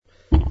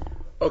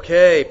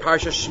Okay,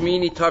 Parsha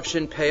Shemini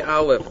Tavshin Pei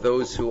Aleph.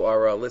 Those who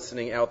are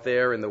listening out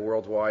there in the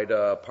worldwide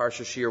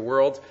Parsha Shir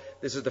world,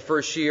 this is the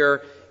first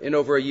Shir in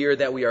over a year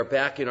that we are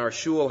back in our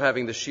shul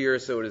having the Shir,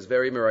 so it is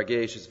very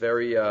miragesh, it's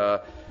very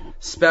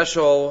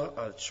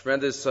special,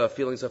 tremendous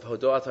feelings of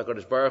Hodoat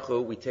HaKadosh Baruch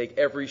Hu. We take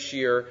every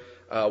Shir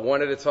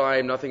one at a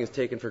time, nothing is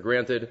taken for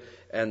granted,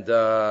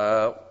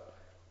 and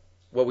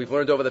what we've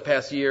learned over the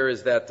past year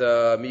is that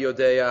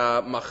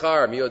miyodei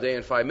machar, miyodei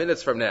in 5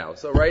 minutes from now.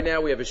 So right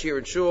now we have a shir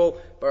in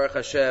shul, Baruch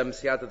Hashem,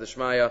 Siyata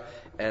D'Shmaya,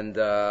 and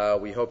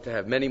we hope to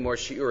have many more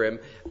shiurim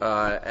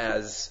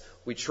as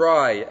we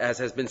try, as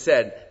has been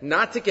said,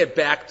 not to get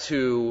back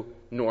to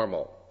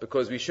normal.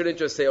 Because we shouldn't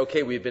just say,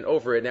 okay, we've been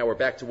over it, now we're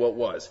back to what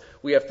was.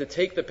 We have to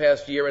take the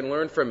past year and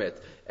learn from it.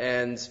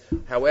 And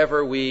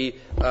however we,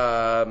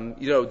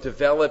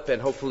 develop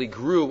and hopefully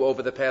grew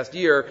over the past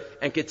year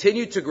and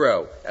continue to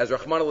grow. As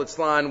Rahman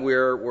al-Islan,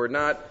 we're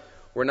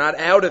not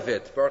out of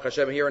it. Baruch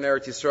Hashem, here in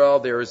Eretz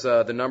Yisrael, there's,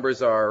 the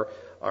numbers are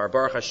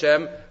Baruch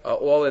Hashem,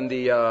 all in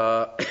the,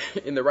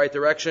 in the right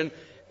direction.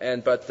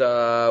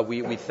 But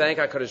we thank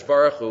HaKadosh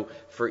Baruch Hu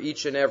for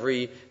each and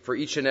every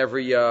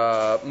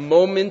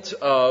moment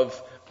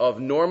of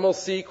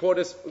normalcy,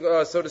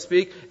 so to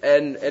speak,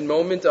 and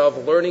moment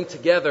of learning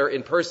together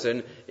in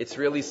person. It's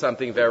really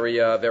something very,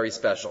 very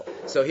special.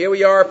 So here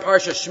we are,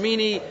 Parsha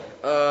Shemini,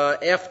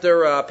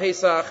 after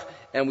Pesach,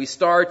 and we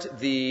start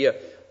the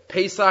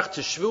Pesach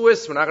to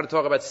Shavuos. We're not going to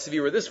talk about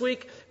Svira this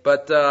week,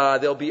 but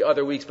there'll be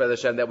other weeks by the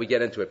Shem that we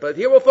get into it. But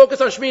here we'll focus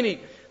on Shemini.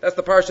 That's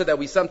the parsha that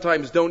we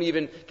sometimes don't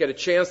even get a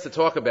chance to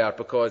talk about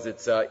because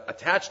it's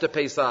attached to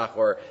Pesach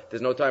or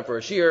there's no time for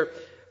a shir.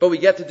 But we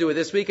get to do it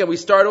this week, and we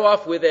start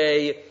off with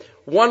a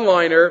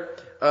one-liner,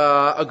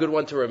 a good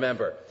one to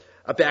remember,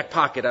 a back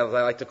pocket, as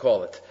I like to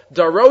call it.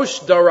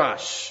 Darosh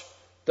Darash.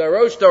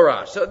 Darosh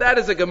Darash. So that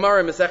is a Gemara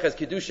in Maseches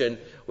Kiddushin,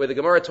 where the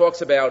Gemara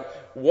talks about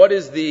what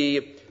is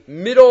the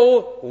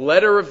middle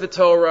letter of the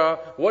Torah,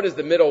 what is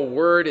the middle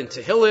word in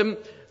Tehillim.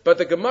 But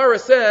the Gemara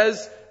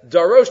says,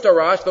 Darosh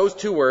Darash, those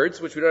two words,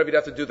 which we don't even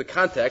have to do the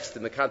context,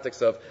 in the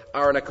context of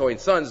Aaron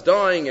HaKohen's sons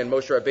dying and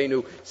Moshe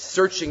Rabbeinu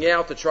searching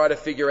out to try to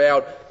figure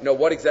out,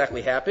 what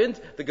exactly happened.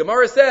 The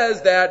Gemara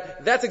says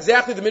that that's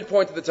exactly the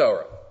midpoint of the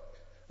Torah.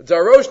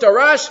 Darosh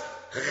Darash,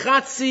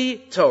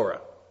 Chatzi Torah.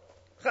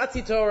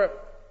 Chatzi Torah.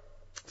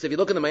 So if you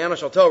look in the Mayana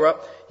Shal Torah,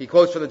 he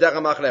quotes from the Derech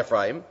HaMachne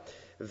Ephraim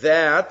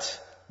that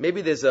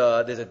maybe there's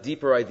a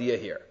deeper idea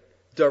here.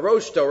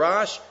 Darosh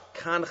Darash,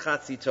 Kan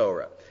Chatzi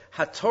Torah.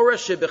 HaTorah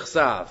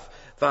Shebichsav.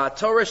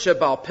 VaTorah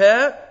Shebal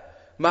Peh,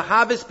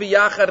 Mahavis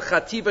Biyachad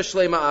Chativa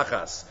Shlema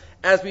Achas.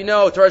 As we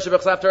know, Torah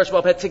Shebechsav, Torah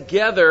Shebal Peh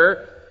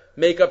together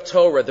make up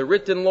Torah, the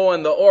written law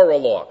and the oral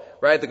law.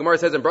 Right? The Gemara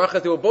says in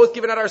Brachas, they were both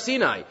given at Har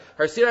Sinai.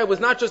 Har Sinai was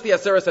not just the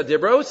Aseres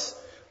HaDibros,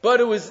 but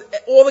it was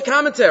all the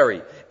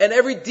commentary and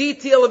every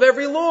detail of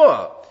every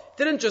law. It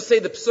didn't just say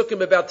the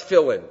psukim about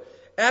tefillin.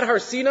 At Har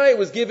Sinai, it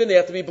was given, they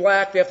have to be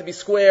black, they have to be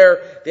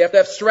square, they have to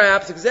have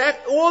straps,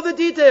 all the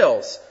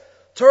details.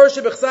 Torah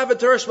Shebechsav and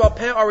Torah Shebal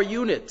Peh are a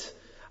unit.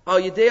 Al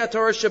Yidei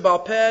Torah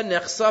Shebal Peh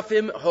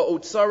nechsafim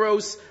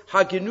ha'otzaros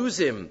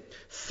hagenuzim.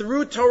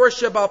 Through Torah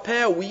Shebal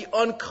Peh, we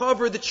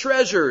uncover the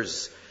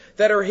treasures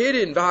that are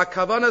hidden.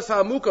 V'hakavanas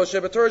ha'amukos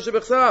shebetorah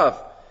shebechsav.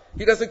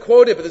 He doesn't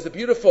quote it, but there's a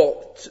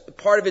beautiful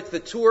part of it,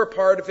 the tour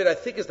part of it, I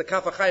think is the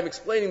Kaf HaChaim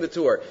explaining the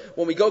tour.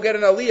 When we go get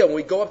an aliyah, when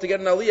we go up to get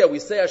an aliyah, we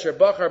say, Asher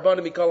bachar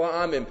banu mikol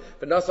ha'amim,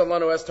 v'nasan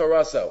lanu es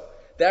toraso.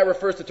 That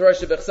refers to Torah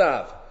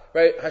Shebechsav.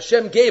 Right?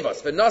 Hashem gave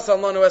us,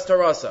 v'nasan lanu es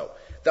toraso.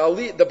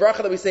 The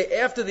bracha that we say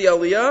after the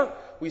aliyah,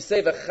 we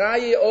say,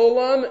 V'chaye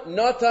olam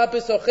nata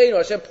b'sochenu.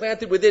 Hashem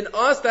planted within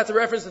us, that's a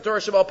reference to Torah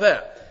Shebal Peh.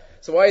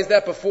 So why is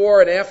that before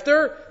and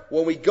after?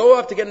 When we go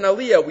up to get an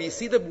aliyah, we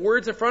see the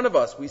words in front of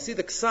us. We see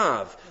the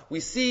ksav.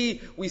 We see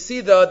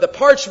the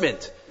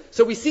parchment.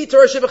 So we see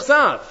Torah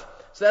Shebechsav.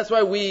 So that's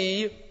why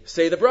we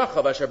say the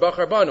bracha, V'asher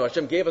bachar banu.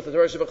 Hashem gave us the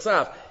Torah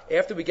Shebechsav.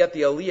 After we get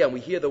the aliyah and we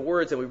hear the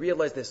words and we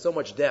realize there's so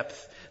much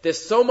depth. There's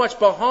so much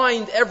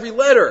behind every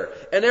letter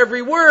and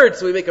every word.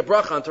 So we make a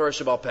bracha on Torah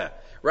Shebal Peh.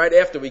 Right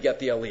after we get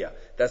the aliyah.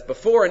 That's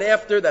before and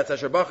after. That's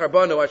Asher bachar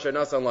banu, Asher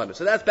nasan lanu.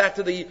 So that's back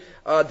to the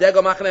Derech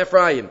HaMachne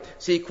Ephraim.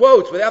 So he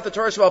quotes, without the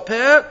Torah Shebal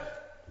Peh,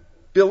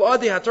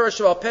 Bil'adi ha-Torah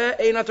Shebal Peh,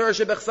 ein ha-Torah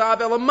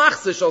Shebechsav, ela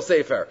machzeh shel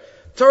sefer.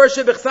 Torah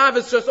Shebechsav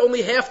is just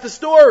only half the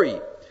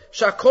story.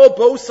 Shakol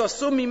bo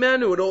sasum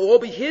mimenu, it'll all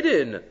be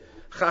hidden.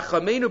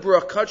 Chachamenu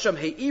baruch kadsham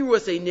heiru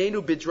es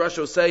einenu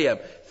bidrashosayim.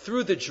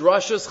 Through the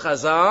drashos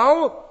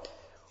Chazal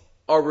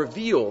are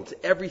revealed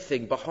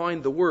everything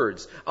behind the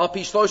words. Al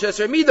pi shlosh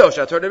esrei midos,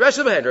 ha-Torah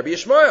nebeshet behen, Rabbi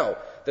Yishmael.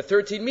 The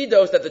 13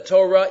 midos that the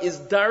Torah is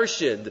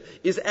darshaned,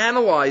 is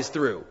analyzed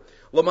through.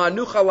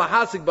 L'ma'anucha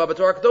lahasik ba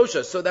b'Torah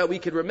Kedosha, so that we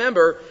can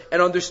remember and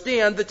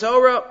understand the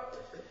Torah.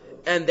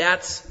 And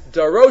that's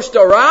Darosh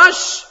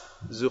Darash,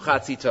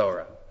 Zuchatzi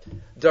Torah.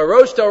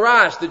 Darosh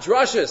Darash, the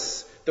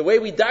drashos, the way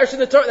we darshan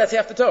the Torah, that's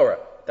half the Torah.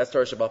 That's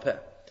Torah Shebal Peh.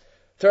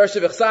 Torah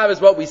Shebechsav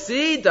is what we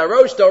see.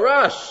 Darosh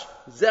Darash,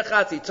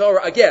 Zechatzi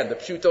Torah. Again, the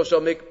Pshuto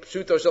Shel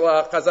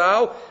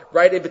Chazal,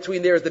 right in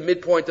between there is the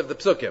midpoint of the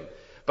Psukim.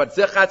 But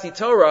Zechatzi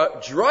Torah,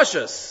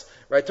 drashos,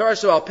 Right? Torah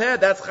Sheba'al Peh,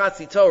 that's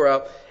Chatzi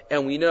Torah,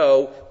 and we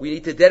know we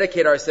need to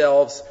dedicate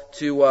ourselves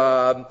to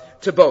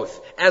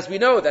both. As we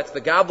know, that's the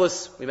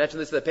godless, we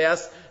mentioned this in the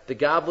past, the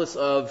godless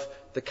of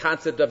the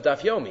concept of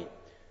Daf Yomi.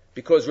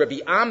 Because Rabbi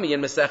Ami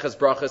in Maseches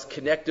Brachas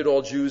connected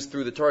all Jews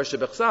through the Torah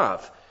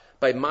Shebechsav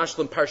by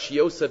Mashlim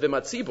Parshiosa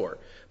V'Matzibor,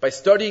 by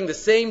studying the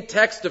same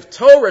text of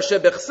Torah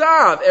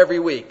Shebechsav every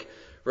week.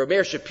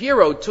 Rameir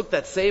Shapiro took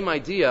that same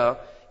idea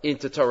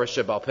into Torah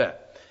Sheba'al Peh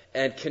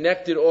and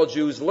connected all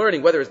Jews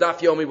learning, whether it's Daf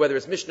Yomi, whether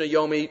it's Mishnah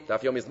Yomi.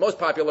 Daf Yomi is the most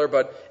popular,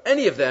 but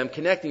any of them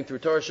connecting through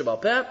Torah Sheba'al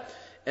Peh,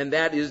 and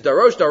that is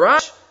Darosh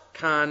Darash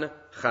Kan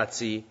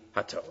Chatzi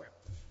HaTorah.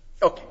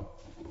 Okay,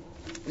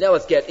 now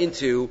let's get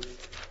into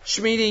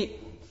Shemini.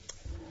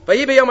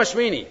 Vayi b'yom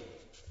Shemini.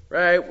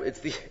 Right? It's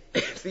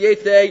the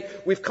 8th day.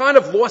 We've kind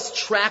of lost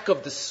track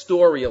of the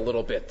story a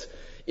little bit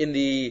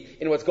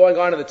in what's going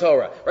on in the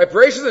Torah. Right?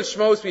 Bereshis and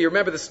Shmos, we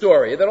remember the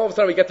story. And then all of a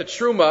sudden we get to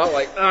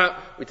Truma,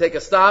 we take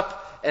a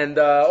stop, and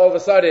all of a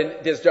sudden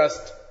there's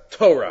just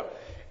Torah.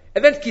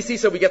 And then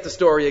Kisisa, we get the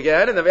story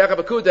again, and then V'yachar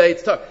B'Kudei,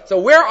 it's Torah. So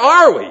where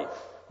are we?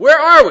 Where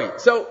are we?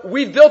 So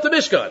we've built a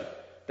Mishkan.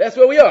 That's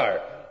where we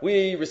are.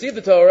 We received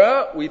the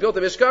Torah, we built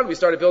the Mishkan, we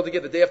started building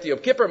it the day after Yom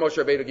Kippur,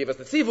 Moshe Rabbeinu gave us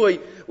the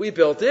Tzivui, we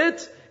built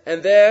it,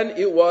 and then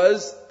it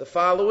was the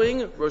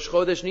following Rosh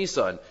Chodesh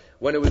Nisan,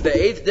 when it was the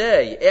 8th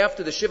day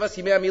after the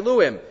Shivas Yimei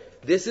Miluim.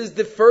 This is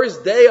the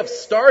first day of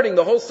starting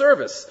the whole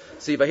service.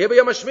 See, Vayhi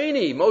b'yom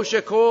Shemini,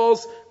 Moshe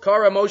calls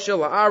Kara Moshe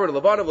la'Aaron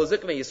Levanav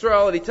L'Ziknei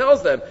Yisrael, and he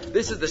tells them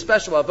this is the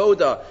special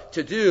avoda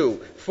to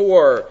do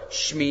for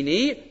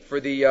Shemini, for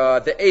the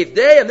 8th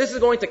day, and this is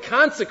going to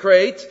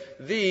consecrate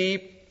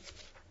the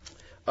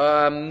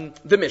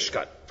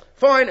Mishkan.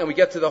 Fine, and we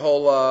get to the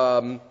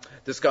whole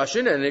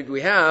discussion, and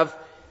we have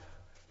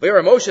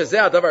Vayera Moshe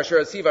zeh davar asher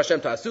asiv Hashem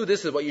ta'asu.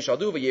 This is what you shall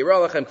do.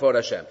 Vayira lachem kvod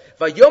Hashem.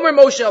 Vayomer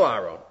Moshe el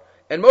Aaron,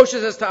 and Moshe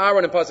says to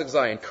Aaron in pasuk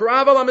Zayin,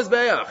 Karav al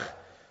mizbeach,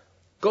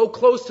 go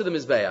close to the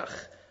mizbeach.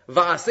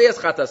 Va'aseh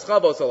chatascha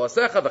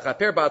v'osolasecha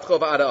v'chaper ba'atcho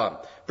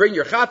va'adam. Bring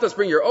your chatas,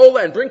 bring your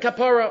ola, and bring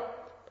kapara.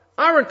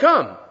 Aaron,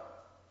 come.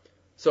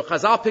 So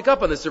Chazal pick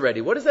up on this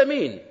already. What does that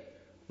mean?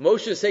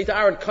 Moshe is saying to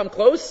Aaron, come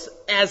close,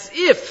 as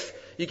if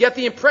you get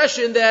the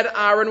impression that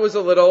Aaron was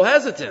a little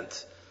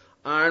hesitant.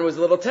 Aaron was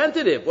a little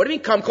tentative. What do you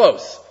mean, come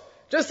close?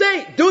 Just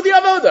say, do the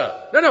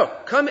avoda. No,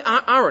 come,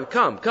 Aaron,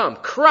 come.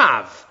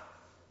 Krav.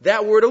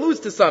 That word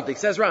alludes to something,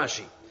 says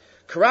Rashi.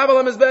 Krav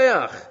al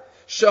mizbeach.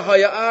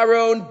 Shahaya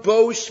Aaron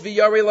bosh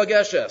v'yari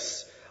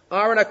lageshes.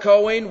 Aaron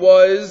HaKohen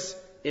was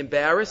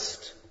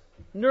embarrassed,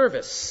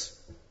 nervous.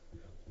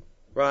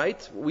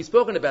 Right? We've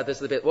spoken about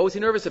this a bit. What was he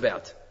nervous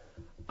about?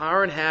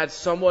 Aaron had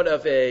somewhat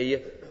of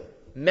a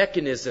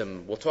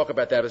mechanism, we'll talk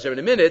about that in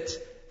a minute,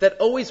 that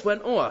always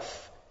went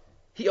off.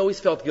 He always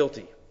felt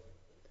guilty.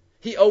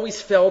 He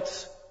always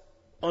felt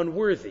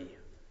unworthy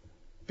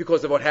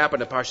because of what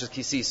happened in Parshas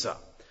Kisisa.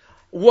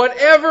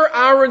 Whatever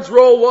Aaron's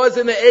role was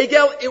in the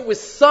Egel, it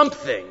was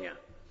something.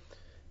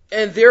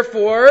 And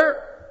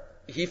therefore,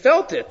 he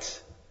felt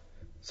it.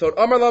 So,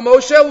 Amar la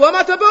Moshe,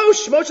 lama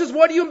tabosh. Moshe says,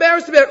 what are you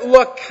embarrassed about?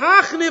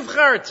 Lakach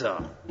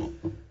nivcharta.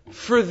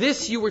 For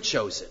this you were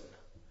chosen.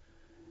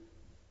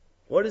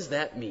 What does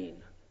that mean?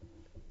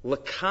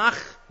 Lakach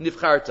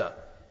nivcharta.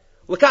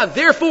 Lakach,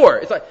 therefore.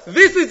 It's like,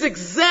 this is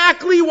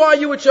exactly why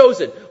you were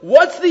chosen.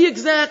 What's the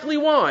exactly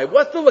why?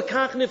 What's the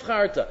lakach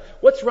nivcharta?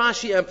 What's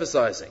Rashi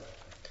emphasizing?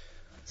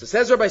 So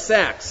says Rabbi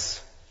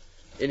Sachs,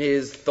 in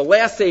the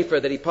last sefer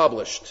that he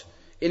published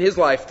in his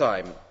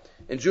lifetime,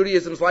 in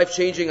Judaism's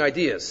life-changing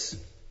ideas,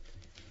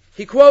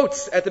 he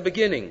quotes at the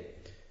beginning,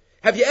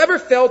 have you ever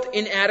felt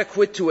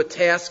inadequate to a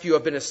task you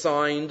have been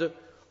assigned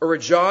or a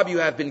job you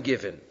have been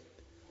given?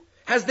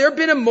 Has there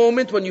been a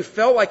moment when you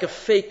felt like a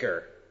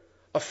faker,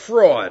 a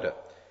fraud,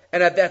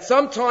 and at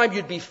some time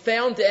you'd be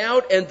found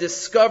out and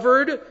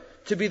discovered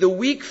to be the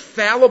weak,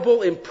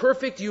 fallible,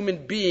 imperfect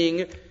human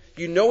being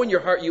you know in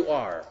your heart you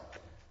are?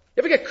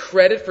 You ever get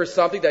credit for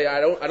something that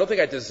I don't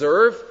think I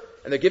deserve,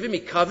 and they're giving me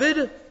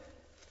kavod?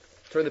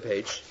 Turn the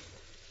page.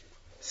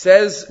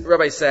 Says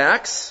Rabbi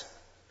Sachs,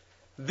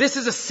 this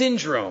is a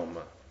syndrome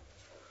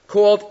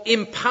called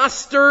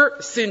imposter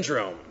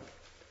syndrome.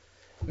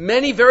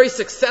 Many very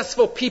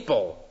successful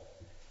people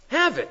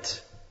have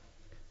it.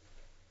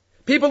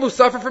 People who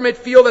suffer from it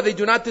feel that they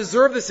do not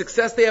deserve the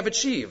success they have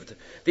achieved.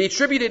 They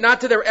attribute it not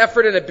to their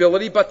effort and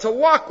ability, but to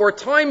luck or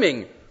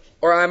timing,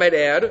 or I might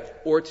add,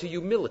 or to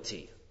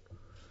humility.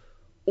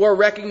 Or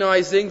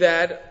recognizing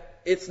that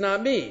it's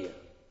not me.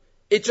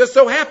 It just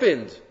so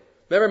happened.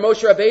 Remember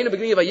Moshe Rabbeinu in the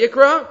beginning of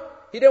Vayikra?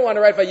 He didn't want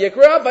to write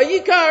Vayikra.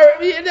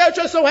 Vayikar, it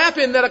just so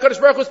happened that HaKadosh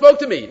Baruch Hu spoke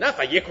to me. Not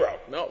Vayikra.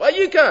 No,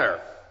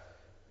 Vayikar.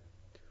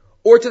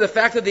 Or to the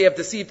fact that they have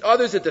deceived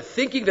others into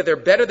thinking that they're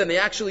better than they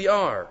actually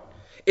are.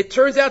 It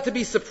turns out to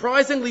be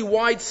surprisingly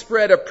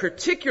widespread,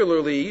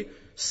 particularly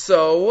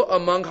so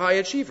among high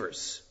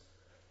achievers.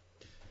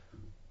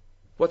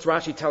 What's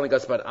Rashi telling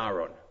us about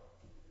Aaron?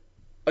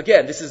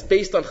 Again, this is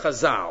based on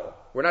Chazal.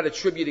 We're not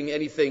attributing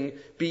anything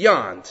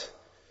beyond.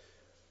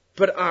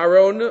 But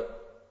Aaron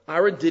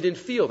didn't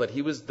feel that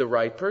he was the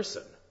right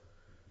person.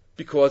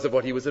 because of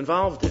what he was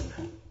involved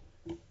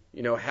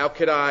in. How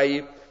could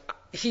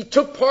he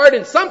took part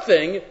in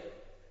something.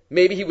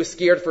 Maybe he was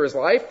scared for his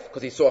life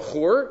because he saw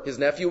Hur, his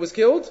nephew, was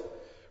killed.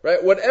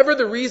 Right? Whatever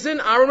the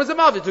reason, Aaron was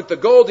involved. He took the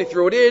gold, he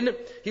threw it in.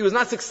 He was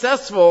not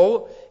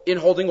successful in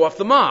holding off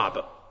the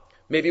mob.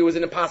 Maybe it was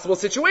an impossible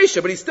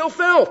situation, but he still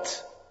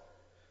felt.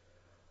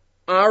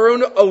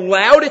 Aaron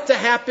allowed it to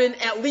happen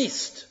at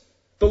least.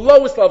 The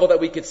lowest level that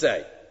we could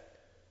say.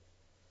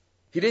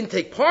 He didn't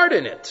take part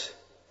in it.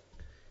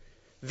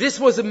 This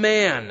was a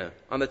man,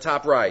 on the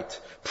top right,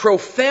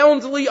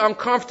 profoundly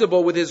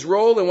uncomfortable with his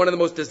role in one of the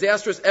most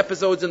disastrous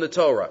episodes in the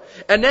Torah.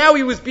 And now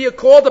he was being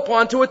called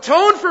upon to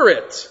atone for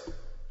it.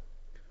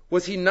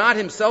 Was he not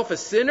himself a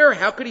sinner?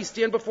 How could he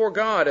stand before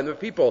God and the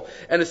people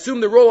and assume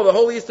the role of the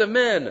holiest of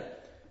men?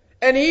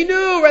 And he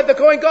knew, right, the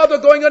Kohen Gadol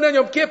going on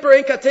Yom Kippur,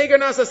 ain't kategar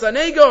nasa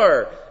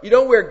sanegar. You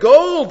don't wear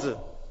gold.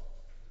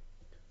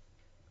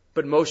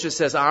 But Moshe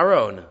says,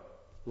 Aaron,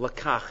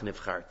 lakach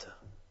nivcharta.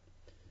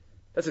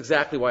 That's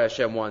exactly why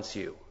Hashem wants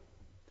you.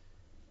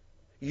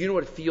 You know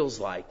what it feels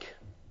like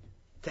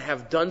to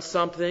have done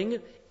something,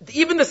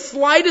 even the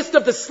slightest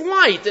of the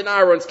slight in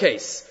Aaron's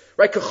case,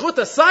 right? Kachut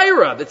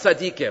asayra, the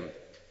tzaddikim.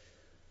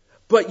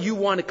 But you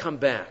want to come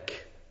back.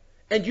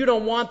 And you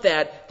don't want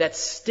that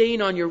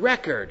stain on your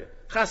record.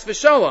 Chas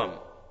v'shalom.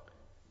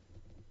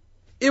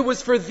 It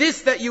was for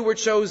this that you were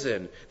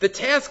chosen. The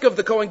task of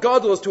the Kohen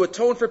Gadol is to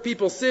atone for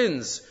people's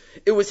sins.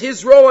 It was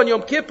his role on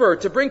Yom Kippur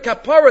to bring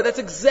kapara. That's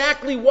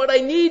exactly what I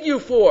need you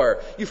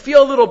for. You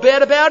feel a little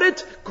bad about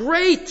it?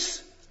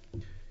 Great!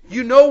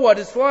 You know what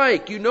it's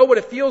like. You know what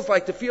it feels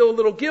like to feel a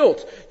little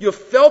guilt. You've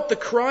felt the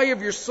cry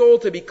of your soul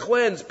to be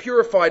cleansed,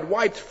 purified,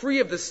 wiped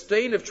free of the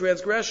stain of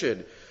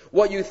transgression.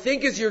 What you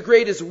think is your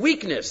greatest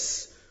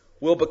weakness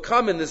will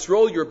become in this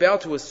role you're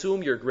about to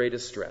assume your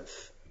greatest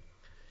strength.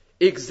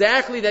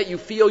 Exactly that you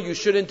feel you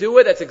shouldn't do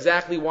it, that's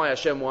exactly why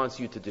Hashem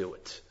wants you to do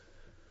it.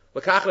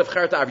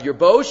 Your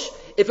bosh,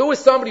 if it was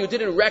somebody who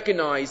didn't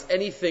recognize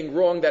anything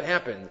wrong that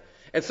happened,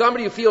 and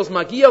somebody who feels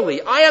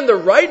magiali, I am the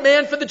right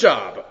man for the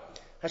job.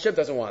 Hashem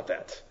doesn't want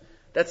that.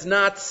 That's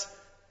not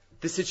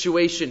the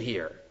situation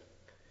here.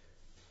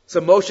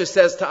 So Moshe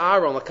says to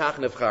Aaron, Lakach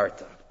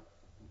nevcharta.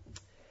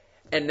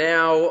 And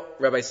now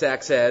Rabbi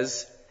Sachs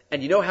says,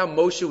 and you know how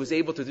Moshe was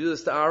able to do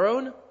this to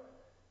Aaron?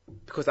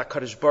 Because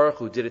HaKadosh Baruch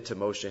Hu did it to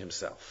Moshe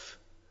himself.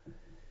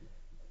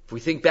 If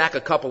we think back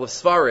a couple of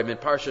Svarim in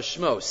Parsha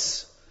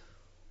Shmos,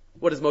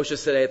 what does Moshe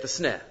say at the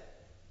Sneh?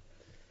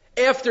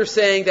 After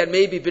saying that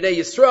maybe Bnei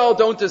Yisrael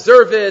don't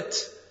deserve it,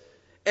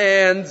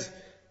 and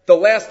the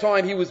last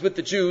time he was with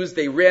the Jews,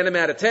 they ran him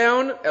out of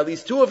town, at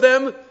least two of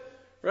them,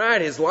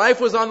 right? His life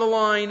was on the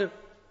line,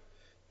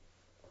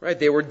 right?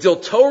 They were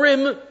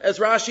Diltorim, as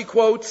Rashi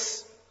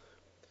quotes.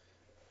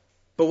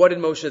 But what did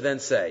Moshe then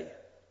say?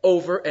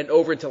 Over and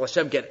over until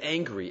Hashem get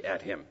angry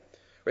at him.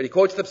 Right? He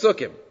quotes the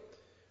Psukim.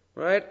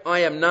 Right? I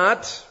am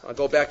not. I'll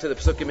go back to the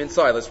Psukim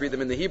inside. Let's read them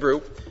in the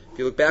Hebrew. If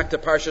you look back to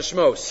Parsha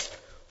Shmos,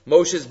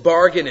 Moshe's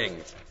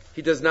bargaining.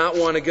 He does not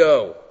want to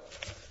go.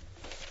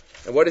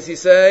 And what does he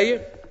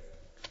say?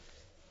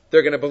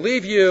 They're going to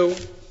believe you.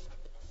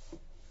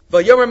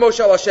 Vayomer Moshe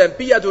al Hashem,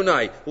 Bi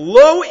Adonai,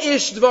 Lo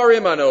ish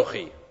dvarim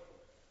anochi.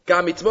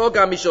 I'm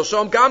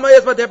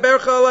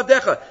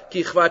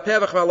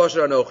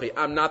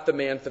not the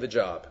man for the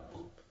job.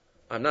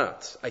 I'm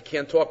not. I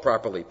can't talk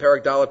properly.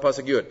 Perek Dalet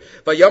Pasuk Yud.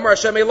 Vayomer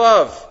Hashem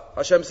elav.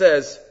 Hashem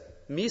says,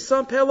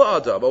 Misam pela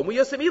adam.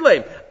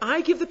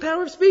 I give the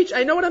power of speech.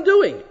 I know what I'm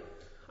doing.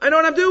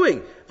 I'll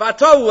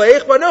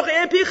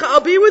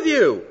be with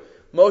you.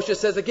 Moshe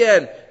says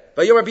again,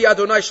 Vayomer bi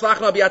Adonai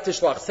shlachna bi'at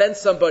tishlach. Send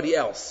somebody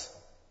else.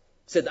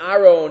 Said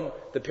Aaron,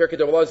 the Pirkei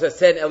D'Avos says,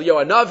 send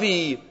Eliyahu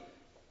Navi.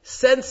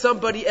 Send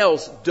somebody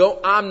else.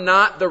 I'm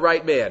not the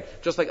right man.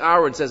 Just like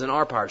Aaron says in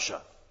our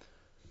parsha.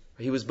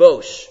 He was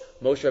Bosh.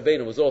 Moshe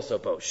Rabbeinu was also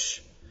Bosh.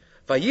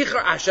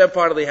 Vayichar, Hashem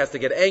finally has to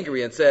get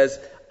angry and says,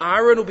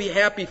 Aaron will be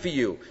happy for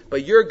you,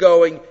 but you're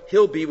going,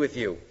 he'll be with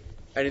you.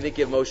 And he didn't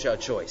give Moshe a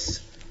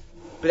choice.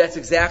 But that's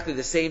exactly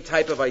the same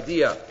type of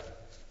idea.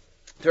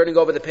 Turning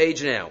over the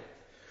page now.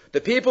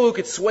 The people who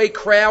could sway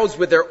crowds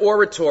with their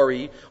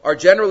oratory are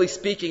generally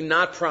speaking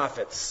not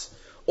prophets.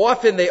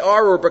 Often they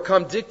are or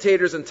become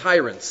dictators and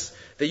tyrants.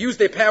 They use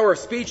their power of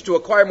speech to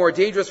acquire more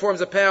dangerous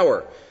forms of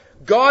power.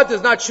 God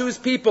does not choose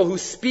people who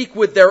speak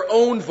with their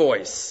own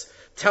voice,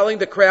 telling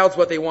the crowds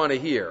what they want to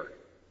hear.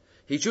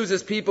 He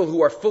chooses people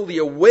who are fully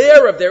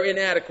aware of their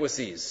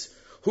inadequacies,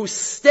 who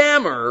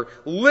stammer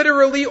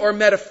literally or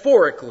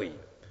metaphorically,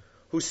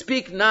 who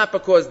speak not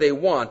because they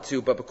want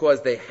to, but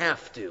because they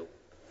have to.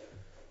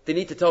 They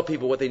need to tell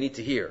people what they need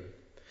to hear.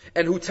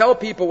 And who tell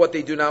people what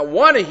they do not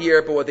want to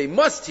hear, but what they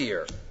must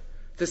hear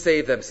to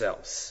save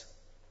themselves.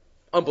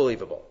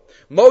 Unbelievable.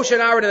 Moshe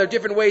and Aaron in their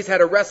different ways had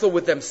to wrestle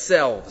with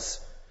themselves.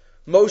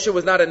 Moshe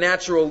was not a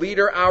natural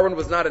leader. Aaron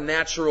was not a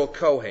natural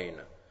Kohen.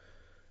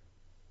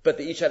 But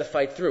they each had to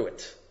fight through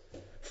it.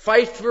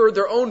 Fight through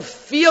their own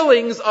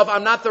feelings of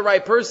I'm not the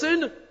right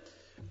person.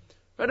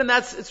 Right? And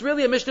it's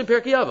really a Mishnah in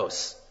Pirkei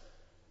Avos.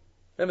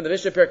 Remember the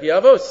Mishnah in Pirkei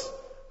Avos?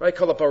 Right?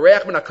 Something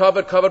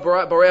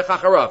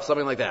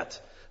like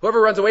that.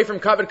 Whoever runs away from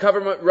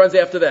kavod runs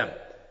after them.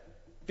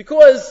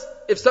 Because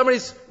if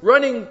somebody's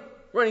running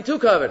to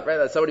kavod,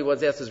 right? Somebody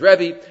once asked his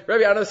Rebbe, I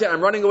don't understand, I'm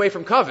running away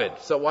from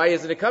kavod, so why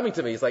isn't it coming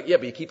to me? He's like, yeah,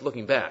 but you keep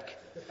looking back.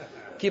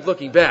 Keep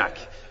looking back.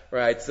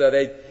 Right?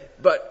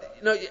 But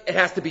it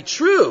has to be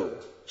true.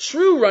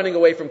 True running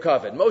away from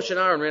kavod. Moshe and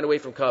Aaron ran away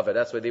from kavod.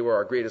 That's why they were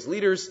our greatest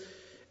leaders,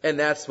 and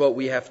that's what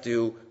we have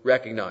to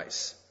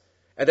recognize.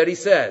 And then he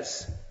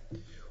says,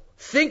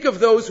 think of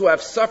those who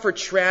have suffered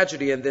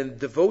tragedy and then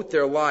devote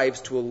their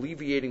lives to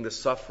alleviating the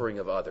suffering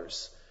of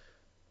others.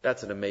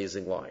 That's an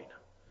amazing line.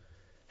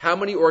 How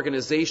many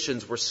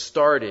organizations were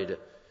started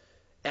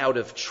out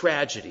of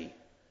tragedy,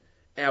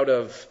 out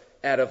of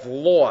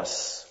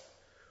loss?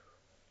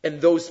 And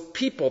those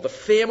people, the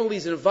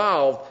families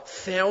involved,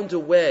 found a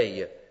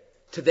way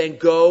to then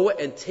go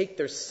and take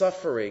their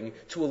suffering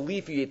to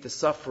alleviate the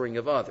suffering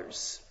of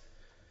others.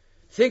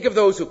 Think of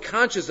those who,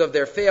 conscious of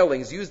their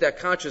failings, use that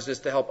consciousness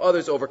to help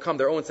others overcome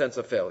their own sense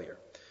of failure.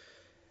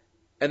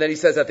 And then he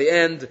says at the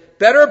end,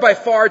 better by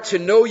far to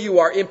know you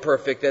are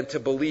imperfect than to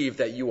believe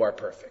that you are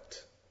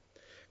perfect.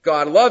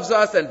 God loves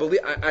us and you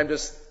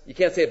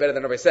can't say it better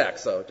than Rabbi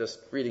Sachs, so just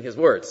reading his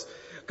words.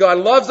 God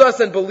loves us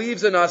and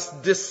believes in us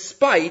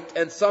despite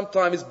and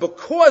sometimes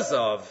because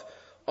of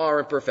our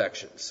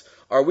imperfections.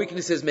 Our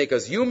weaknesses make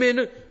us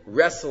human.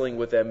 Wrestling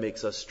with them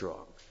makes us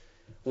strong.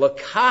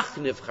 Lakach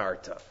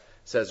nivcharta,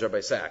 says Rabbi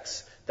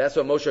Sachs. That's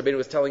what Moshe Rabbeinu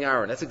was telling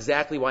Aaron. That's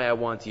exactly why I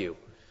want you.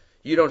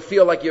 You don't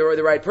feel like you're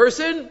the right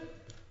person.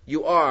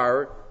 You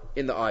are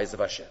in the eyes of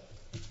Hashem.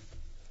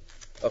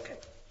 Okay.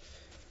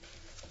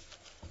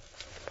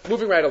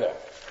 Moving right along.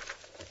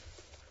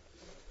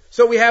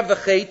 So we have the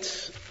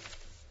Chet.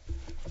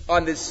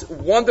 On this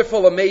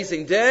wonderful,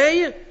 amazing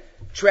day,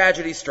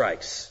 tragedy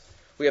strikes.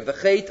 We have the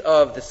Chet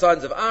of the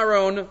sons of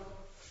Aaron.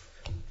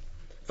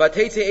 The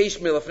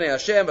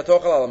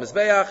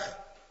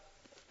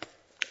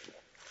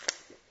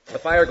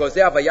fire goes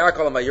down.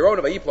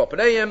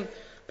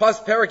 Pas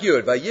Perak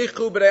Yud.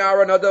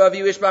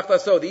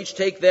 They each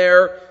take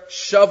their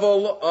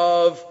shovel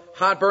of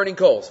hot burning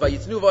coals. They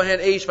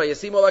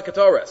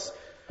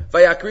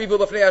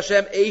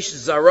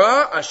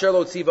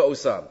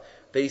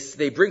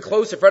bring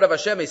close in front of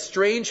Hashem a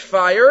strange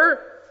fire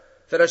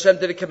that Hashem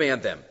didn't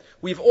command them.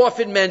 We've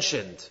often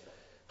mentioned,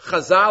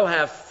 Chazal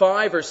have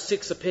 5 or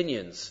 6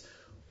 opinions.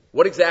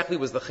 What exactly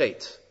was the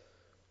Chet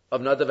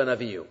of Nadav and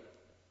Avihu?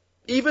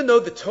 Even though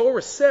the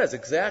Torah says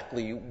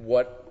exactly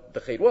what the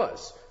Chet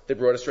was. They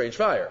brought a strange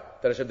fire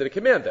that Hashem didn't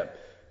command them.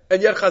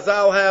 And yet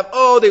Chazal have,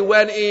 they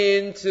went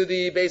into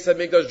the Beis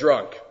HaMikdash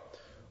drunk.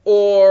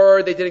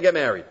 Or they didn't get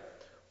married.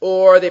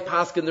 Or they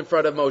paskined in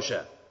front of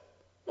Moshe.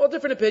 Well,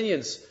 different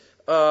opinions.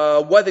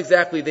 What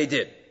exactly they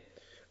did.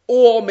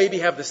 All maybe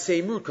have the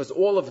same root, because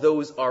all of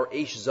those are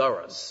Eish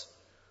Zaras.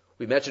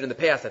 We mentioned in the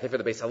past, I think for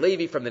the Beis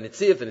Halevi, from the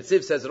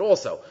Netziv says it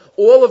also.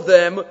 All of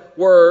them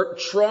were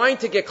trying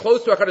to get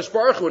close to HaKadosh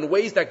Baruch Hu in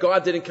ways that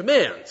God didn't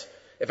command.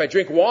 If I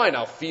drink wine,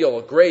 I'll feel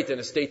great in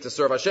a state to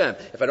serve Hashem.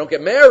 If I don't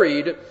get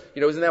married,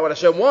 isn't that what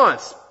Hashem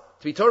wants?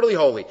 To be totally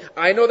holy.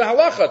 I know the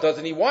halacha.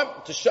 Doesn't he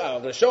want to show?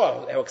 I'm going to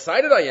show how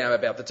excited I am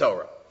about the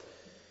Torah.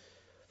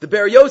 The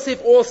Ber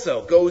Yosef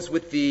also goes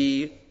with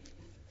the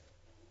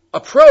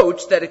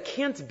approach that it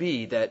can't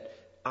be that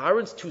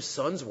Aaron's 2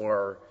 sons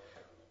were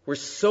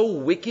so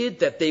wicked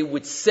that they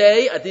would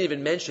say, I didn't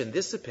even mention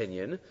this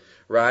opinion,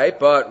 right?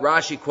 But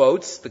Rashi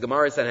quotes the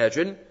Gemara in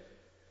Sanhedrin,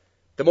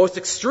 one of the most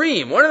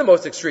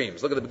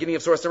extremes. Look at the beginning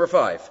of source number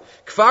 5.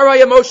 Kfar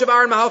haya Moshe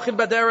v'Aaron mahalchin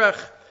baderech.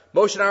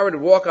 Moshe and Aaron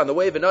would walk on the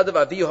way, v'Nadav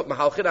Avihu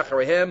mahalchin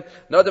achareihem.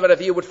 Nadav and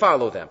Avihu would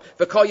follow them.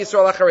 V'kol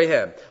Yisrael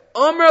achareihem.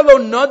 Amar lo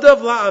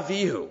Nadav la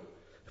Avihu.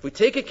 If we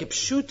take a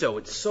kipshuto,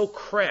 it's so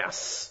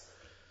crass,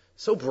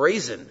 so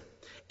brazen.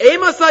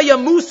 One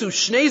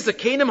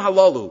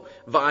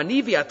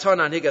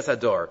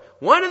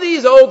of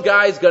these old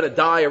guys gonna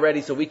die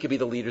already so we could be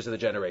the leaders of the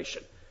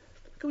generation.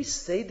 How can we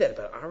say that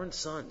about Aaron's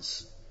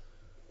sons?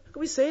 How can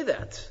we say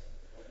that?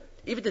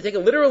 Even to take it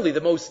literally,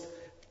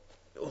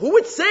 who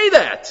would say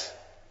that?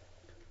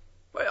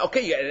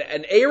 Okay,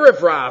 an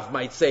Erev Rav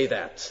might say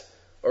that.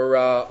 Or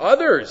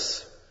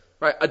others.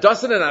 Right?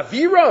 Adasan and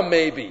Avira,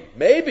 maybe.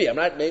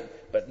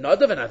 But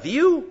Nadav and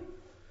Avihu?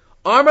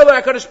 Amar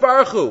LaHakadosh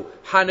Baruch Hu,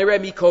 Hanere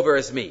mi kover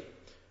es mi.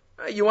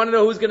 You want to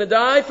know who's going to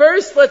die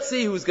first? Let's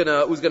see who's going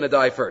to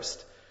die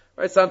first.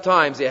 Right?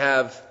 Sometimes you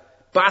have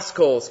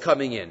baskols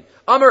coming in.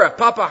 Amar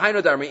Papa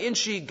Haino Darmi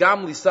Inshi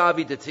Gam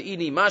Lisavi de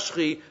Teini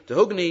Mashchi de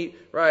Hugni.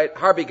 Right?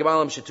 Harbi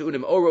Gemalim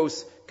Shetuunim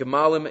Oros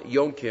Gemalim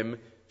Yonkim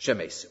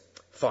Shemesu.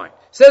 Fine.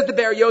 Says the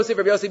Ber Yosef,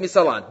 Rabbi Yosef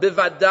Misalan,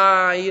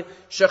 Bivadai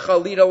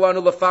Shechalina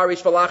Lanu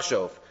Lafarish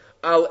Falachshov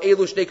Al Elu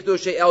Shnei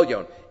Kedoshei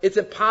Elyon. It's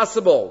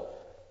impossible,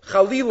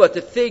 Chalila,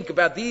 to think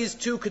about these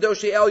 2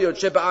 Kedoshei Elyon,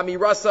 Sheba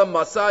Amirasa,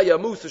 Masaya,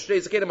 Musa,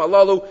 Shnei Zakenim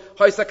Alalu,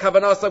 Haisa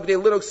Kavanasa, B'dei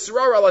Little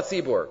Srar Ala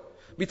Tzibur.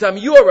 Bitam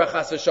Yora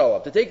Chas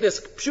V'Shalom. To take this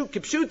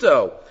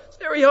kipshuto, it's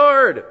very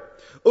hard.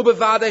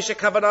 Ubevadei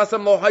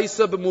Shekavanasam Lo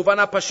Haisa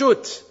B'muvana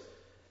Pashut.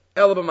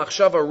 El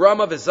B'machshava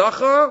Rama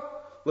V'Zacha,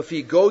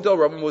 Lefi Godel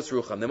Ramos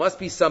Rucham. There must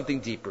be something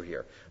deeper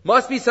here.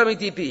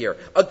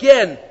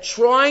 Again,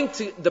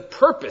 the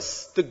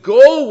purpose, the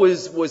goal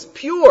was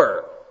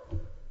pure.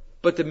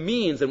 But the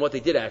means and what they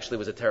did actually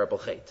was a terrible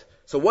chait.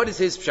 So what is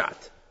his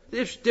pshat?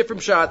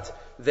 Different pshat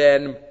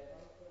than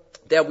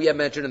that we have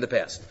mentioned in the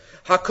past.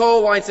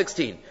 Hakol, line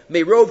 16.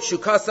 Meirov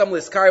shukasam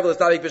liskari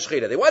v'listavik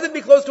b'shchita. They wanted to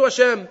be close to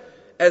Hashem,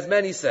 as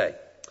many say.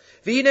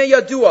 V'hine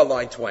yadua,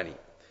 line 20.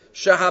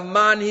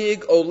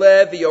 Shahamanhig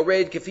olev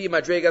v'yored kefi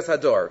madregas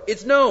hador.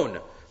 It's known,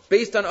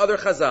 based on other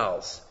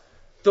chazals,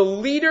 the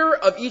leader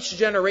of each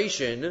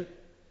generation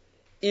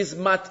is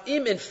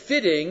mat'im and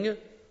fitting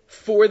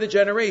for the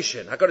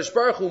generation. HaKadosh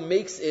Baruch Hu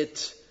makes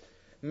it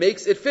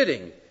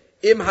fitting.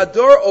 Im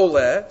hador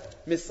ole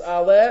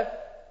misale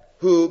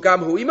hu gam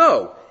hu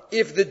imo.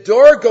 If the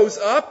door goes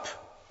up,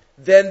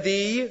 then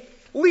the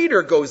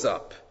leader goes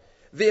up.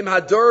 V'im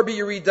hador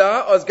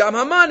b'yirida os gam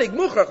hamanig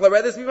muchrach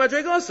l'redes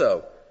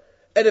b'madregoso.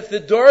 And if the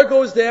door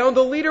goes down,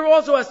 the leader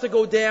also has to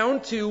go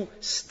down to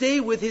stay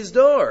with his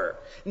door.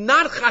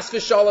 Not chas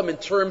v'shalom in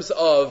terms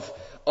of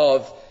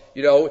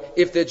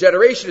if the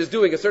generation is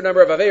doing a certain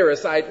number of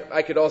averos,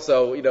 I could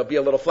also, be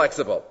a little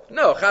flexible.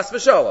 No, chas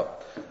v'shalom.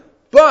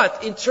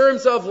 But in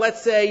terms of,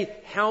 let's say,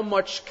 how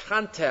much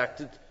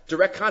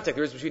direct contact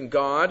there is between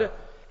God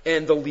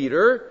and the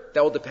leader,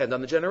 that will depend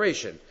on the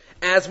generation.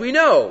 As we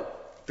know,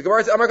 the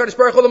Gemara says, Amar Kadosh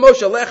Baruch Hu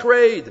Moshe, lech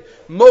raid.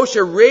 Moshe,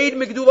 raid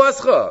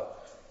migdulascha.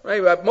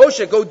 Right,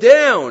 Moshe, go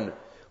down.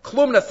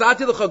 Klum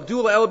nasati l'cha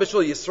gdula el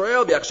b'shul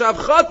Yisrael, v'yachshav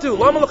chatu,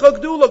 lama l'cha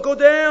gdula, go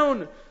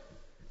down.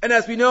 And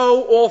as we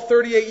know, all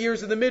 38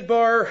 years in the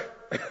Midbar,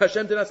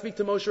 Hashem did not speak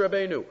to Moshe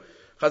Rabbeinu.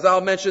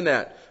 Chazal mentioned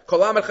that.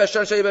 Kolam et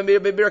chashan shei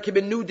b'mir ki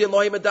benudin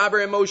lohi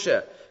medaber em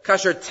Moshe.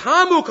 Kasher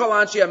tamu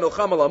kolanshi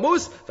ha-milcham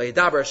alamus,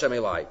 v'yidaber Hashem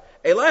elai.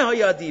 Elai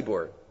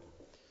ha-yadibur.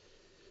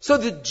 So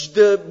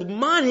the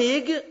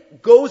manhig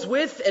goes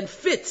with and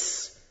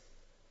fits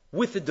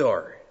with the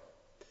door.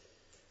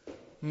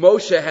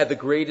 Moshe had the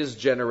greatest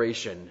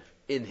generation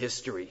in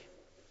history.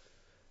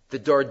 The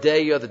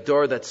Dardeya, the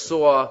door that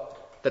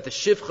the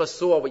Shivcha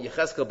saw, what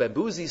Yecheskel ben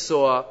Buzi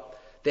saw.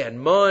 They had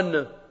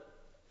Man.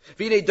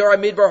 V'nei dar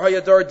midbar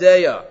haya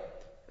Dardeya.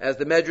 As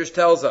the Medrash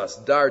tells us,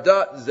 Dar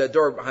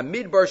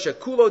Hamidbar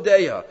Shekulo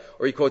Deya,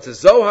 or he quotes a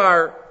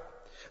Zohar,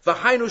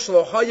 V'hainu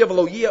shelo haya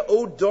v'lo yeh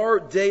od dar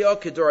deya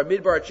kedar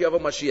midbar chiyav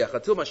Mashiach.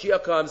 Until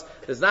Mashiach comes,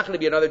 there's not going to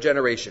be another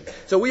generation.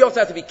 So we also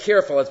have to be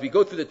careful as we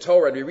go through the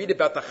Torah and we read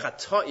about the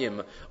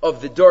chata'im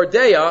of the dar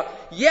deya.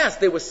 Yes,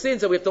 there were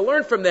sins and we have to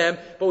learn from them,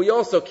 but we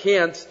also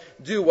can't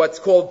do what's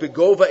called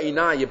begova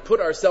einayim, put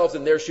ourselves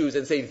in their shoes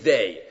and say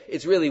they.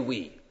 It's really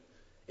we.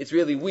 It's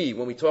really we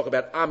when we talk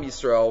about Am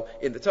Yisrael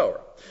in the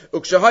Torah.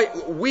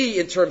 We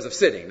in terms of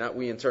sitting, not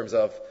we in terms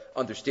of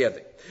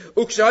understanding.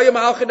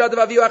 Nadav and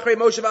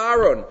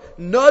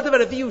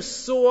Avihu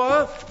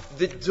saw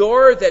the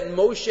door that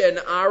Moshe and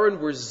Aaron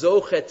were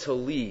zochet to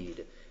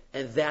lead.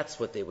 And that's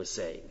what they were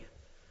saying.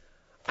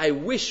 I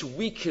wish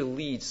we could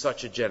lead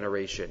such a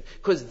generation,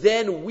 because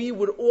then we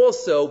would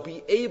also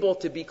be able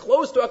to be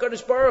close to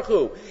HaKadosh Baruch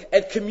Hu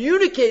and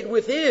communicate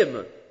with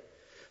Him.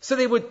 So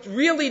they were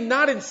really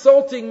not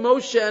insulting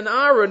Moshe and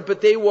Aaron,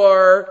 but they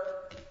were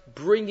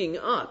bringing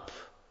up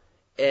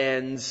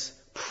and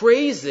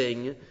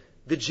praising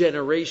the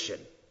generation.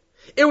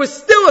 It was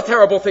still a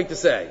terrible thing to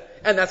say,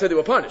 and that's why they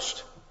were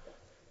punished.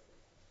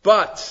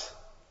 But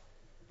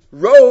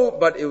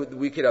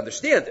we could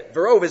understand it.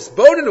 V'rov is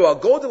bodenu al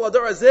godel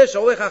adar azeh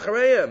sholech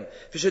achareim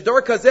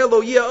v'shadar kazeh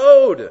lo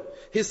yi'od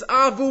his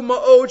avu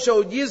ma'od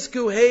shod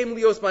yizku heim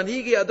lios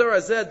manhigi adar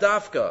azeh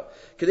dafka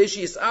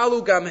kadeshi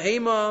yisalu gam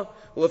heima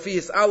u'lefi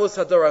yisalu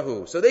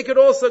sadarahu. So they could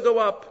also go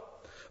up.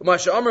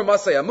 U'masha amar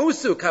masay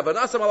amusu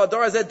kavanasam al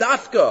adar azeh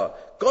dafka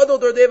godel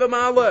dordeva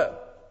ma'aleh.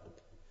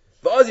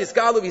 V'az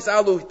yiskalu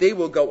v'yisalu, they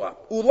will go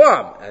up.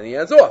 Ulam, and he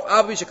ends off.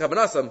 Avu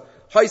shekavanasam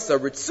haisa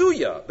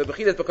ritsuya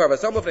bebechinas bakar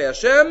v'asam l'fnei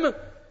Hashem.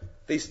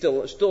 They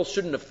still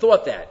shouldn't have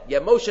thought that.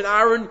 Yet Moshe and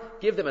Aaron,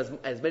 give them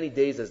as many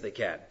days as they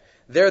can.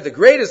 They're the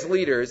greatest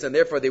leaders, and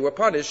therefore they were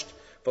punished.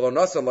 V'lo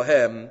nasa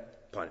lahem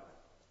punished.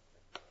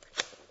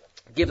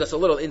 Gives us a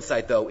little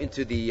insight, though,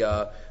 into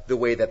the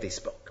way that they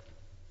spoke.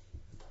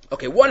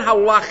 Okay, one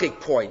halachic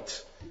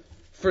point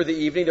for the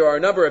evening. There are a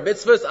number of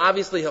mitzvahs.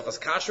 Obviously, Hilchos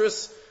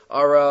Kashrus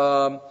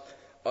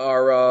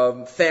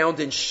are found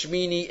in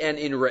Shemini and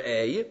in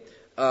Re'eh.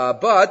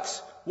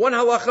 But one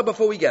halacha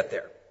before we get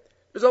there.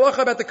 There's a halacha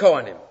about the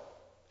Kohanim,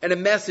 and a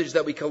message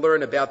that we can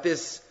learn about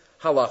this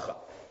halacha.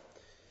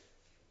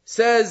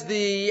 Says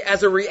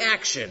as a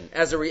reaction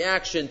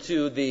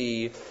to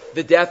the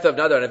death of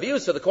Nadav and Avihu,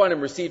 so the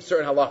Kohanim received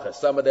certain halachas.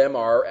 Some of them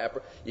are,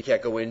 you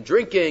can't go in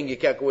drinking, you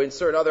can't go in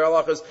certain other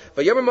halachas.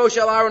 Vayomer Moshe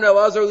al Aaron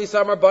Elazar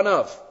Lisamar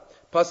Banav,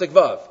 Pasuk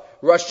Vav,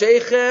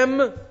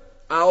 Rashechem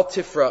al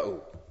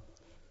Tifra'u.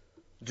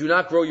 Do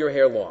not grow your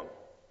hair long.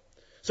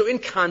 So in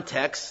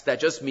context, that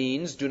just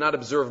means do not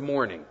observe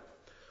mourning.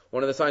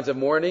 One of the signs of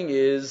mourning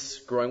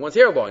is growing one's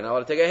hair long. Not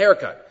allowed to take a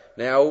haircut.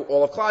 Now,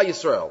 all of Klal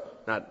Yisrael,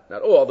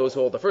 not all, those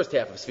who hold the first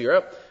half of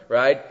Sfira,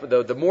 right?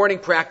 The morning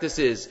practice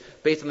is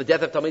based on the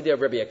death of Talmidei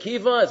of Rabbi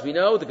Akiva, as we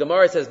know. The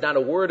Gemara says not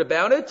a word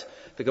about it.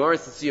 The Gemara in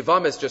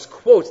Yevamos just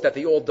quotes that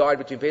they all died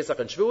between Pesach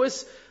and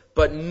Shavuos,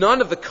 but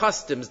none of the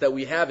customs that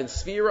we have in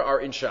Sfira are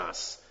in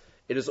Shas.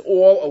 It is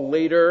all a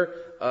later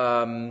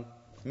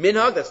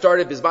minhag that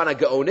started Bizman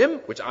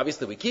HaGeonim, which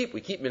obviously we keep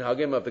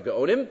minhagim of the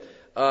Geonim,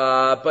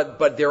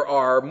 but there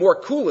are more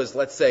kulas,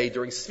 let's say,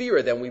 during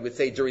Sfira than we would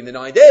say during the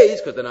 9 days,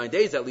 because the 9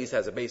 days at least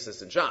has a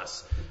basis in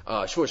Shas.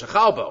 Shvur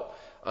Shachalbo.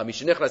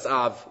 Mishenichnas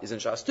Av is in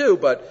Shas too,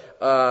 but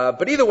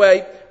either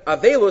way,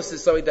 Avelus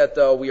is something that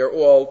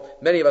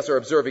many of us are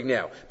observing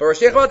now. But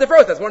Rosh Hashanah,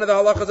 that's one of the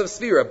halachas of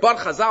Sfira. But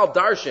Chazal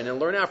Darshan, and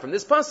learn out from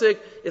this pasuk,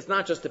 it's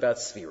not just about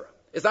Sfira.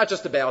 It's not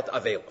just about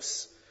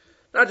Avelus.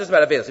 Not just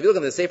about Avelus. If you look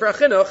at the Sefer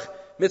HaChinuch,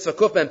 Mitzvah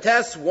Kuf Mem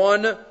Tes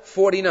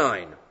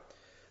 149.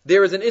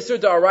 There is an Isser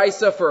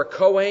Da'araisa for a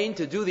Kohen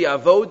to do the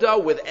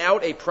Avoda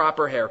without a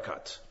proper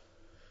haircut.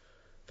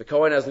 If the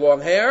Kohen has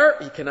long hair,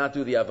 he cannot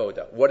do the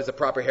Avoda. What does a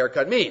proper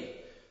haircut mean?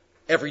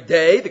 Every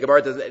day, the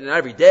Gemara does it, and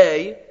every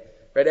day,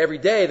 right, every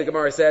day the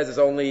Gemara says is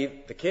only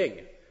the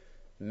king.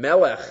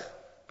 Melech,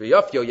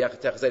 b'yafyo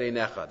yechatech zedei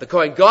necha. The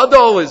Kohen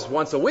Gadol is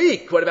once a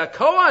week. What about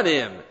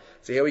Kohanim?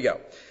 So here we go.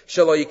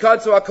 Shelo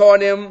yikadzu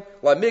ha-Kohanim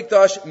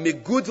la-mikdash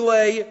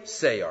migudlei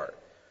seyar.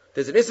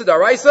 There's an Issa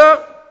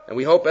Daraisa, and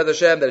we hope, Bez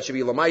Hashem, that it should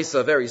be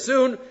Lamaisa very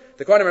soon.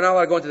 The Kohanim are not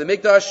allowed to go into the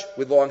Mikdash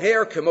with long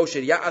hair,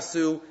 Kemoshe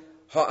Ya'asu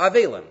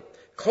ha'avelim.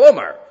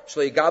 Klomar,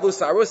 Shelo yigadu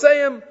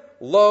saroseyim,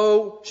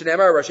 Lo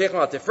shenemar rashechem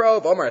al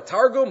tifro v'omar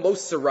targum lo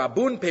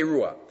serabun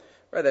perua.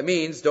 Right, that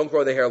means don't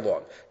grow the hair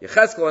long.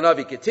 Yechezkel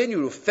Hanavi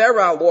continue to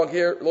fera long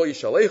hair lo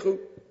yishalechu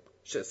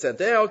sent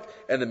out,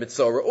 and the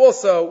mitzorah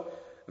also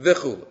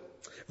v'chulu.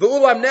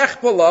 V'ulam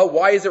nechpala.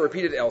 Why is it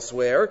repeated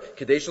elsewhere?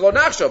 Kadesh lo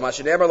nachsho ma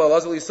shenemar lo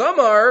lazali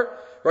samar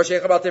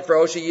rashechem al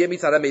tifro sheyeh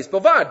mitzad hameis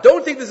bilvad.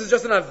 Don't think this is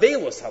just an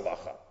avelus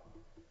halacha,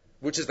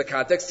 which is the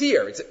context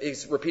here.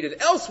 It's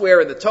repeated elsewhere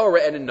in the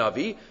Torah and in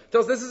Navi. It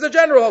tells this is a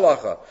general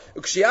halacha.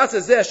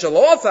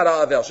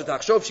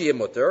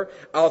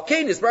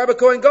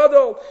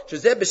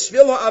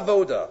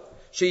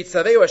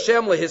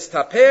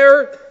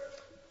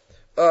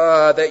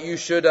 That you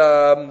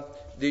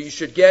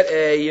should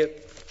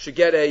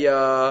get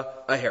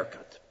a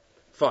haircut.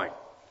 Fine.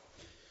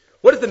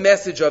 What is the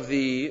message of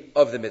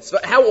the mitzvah?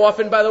 How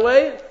often, by the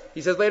way?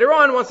 He says later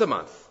on, once a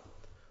month.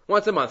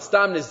 Once a month.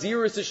 Stam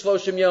Nazirus is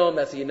Shloshim Yom.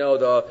 That's how you know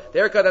the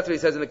haircut. That's what he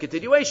says in the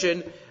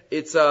continuation.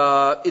 It's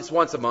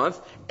once a month.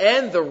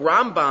 And the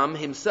Rambam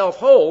himself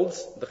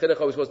holds, the Chinuch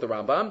always quotes the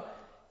Rambam,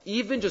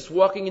 even just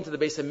walking into the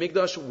Beis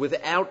HaMikdash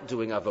without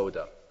doing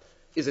Avoda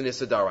is an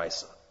Issa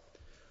Daraisa.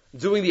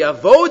 Doing the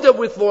Avoda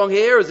with long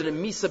hair is an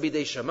Emisa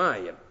B'dei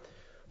Shamayim.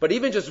 But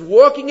even just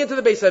walking into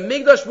the Beis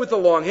HaMikdash with the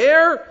long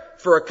hair,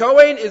 for a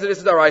Kohen, is an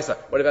Issa Daraisa.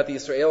 What about the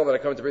Yisraelim that are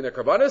coming to bring their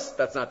Karbanis?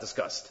 That's not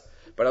discussed.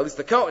 But at least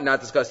the Kohen,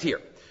 not discussed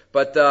here.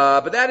 But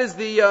that is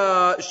the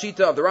Shita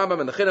of the Rambam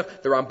and the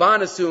Chinuch. The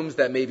Ramban assumes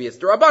that maybe it's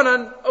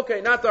D'Rabbanan.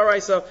 Okay, not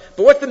D'Oraisa.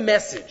 But what's the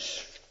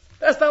message?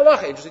 That's the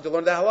halacha. Interesting to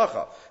learn the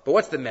halacha. But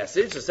what's the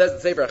message? It says in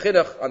Sefer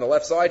HaChinuch on the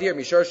left side here,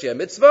 Mishar Shia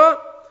Mitzvah,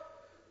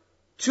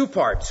 2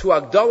 parts. Hu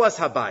Agdalas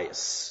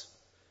Habayis.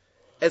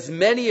 As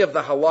many of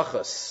the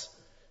halachas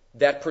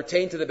that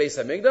pertain to the Beis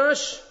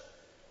HaMikdash,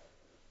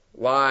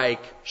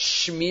 like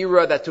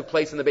Shmira that took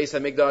place in the Beis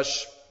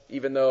HaMikdash,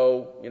 even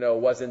though, it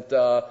wasn't,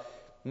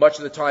 much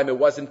of the time it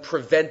wasn't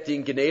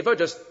preventing Geneva,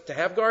 just to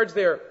have guards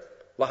there.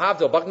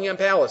 Lahavdil, Buckingham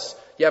Palace.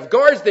 You have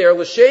guards there,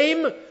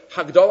 L'Shem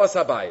Hagdalas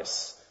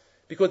Habayis.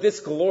 Because this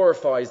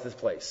glorifies this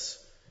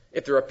place.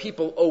 If there are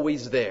people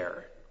always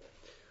there.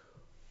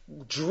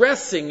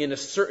 Dressing in a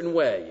certain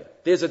way.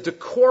 There's a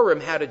decorum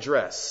how to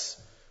dress.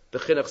 The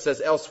Chinuch says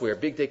elsewhere,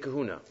 Big Day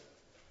Kahuna.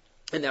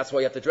 And that's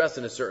why you have to dress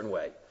in a certain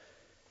way.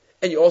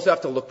 And you also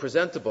have to look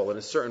presentable in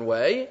a certain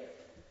way.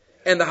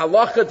 And the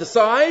halacha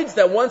decides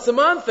that once a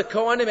month the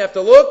Kohanim have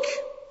to look,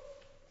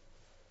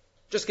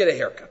 just get a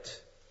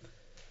haircut.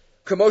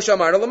 Kamosha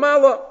Amar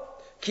Lamala.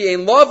 Ki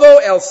ein lavo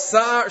el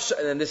sar,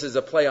 and this is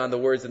a play on the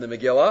words in the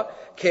Megillah.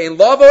 Ki ein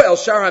lavo el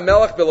shar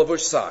hamelech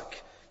belavush sak.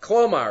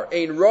 Klomar,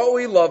 ein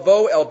roi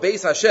lavo el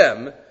beis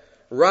Hashem,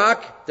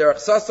 rak derech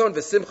sason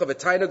v'simcha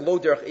v'tainag lo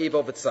derech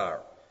evel v'tzar.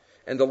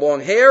 And the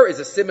long hair is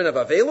a simon of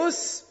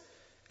avelus,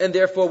 and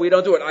therefore we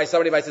don't do it.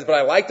 Somebody might say, but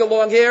I like the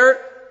long hair.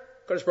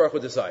 Kadosh Baruch Hu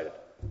decided.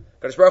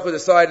 Kadosh Baruch Hu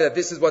decided that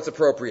this is what's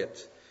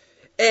appropriate.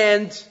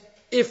 And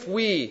if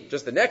we,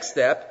 just the next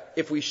step,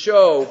 if we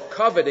show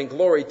kavod and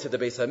glory to the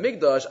Beis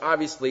HaMikdash,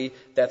 obviously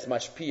that's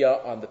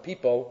mashpia on the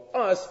people,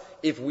 us,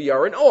 if we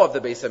are in awe of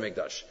the Beis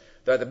HaMikdash.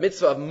 The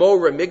mitzvah of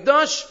Mora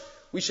Mikdash,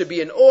 we should be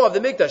in awe of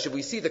the Mikdash. If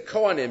we see the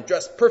Kohanim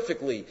dressed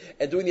perfectly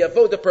and doing the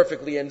Avodah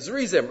perfectly and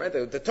Zrizim, right?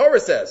 The Torah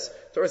says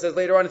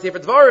later on in Sefer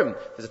Dvarim,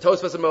 there's a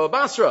Tosfos of Moab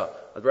Basra,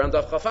 around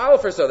Daf Chaf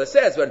Aleph or so, that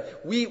says when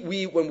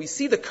we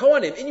see the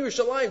Kohanim in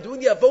Yerushalayim doing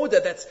the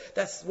Avodah,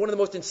 that's one of the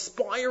most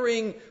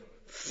inspiring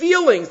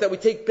feelings that we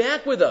take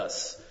back with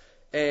us.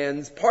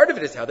 And part of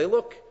it is how they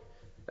look.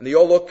 And they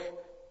all look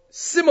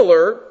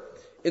similar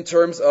in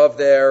terms of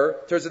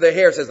their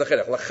hair, says the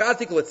Chinuch.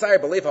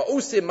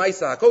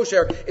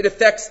 It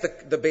affects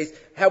the base,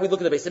 how we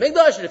look at the base of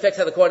Mikdash. It affects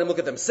how the Kohanim look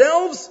at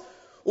themselves.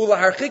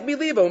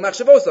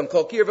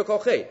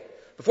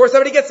 Before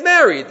somebody gets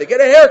married, they get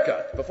a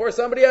haircut. Before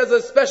somebody has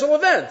a special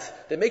event,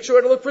 they make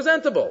sure to look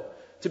presentable,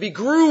 to be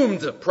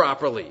groomed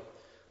properly.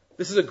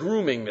 This is a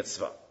grooming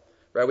mitzvah,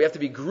 right? We have to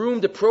be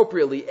groomed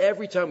appropriately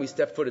every time we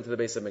step foot into the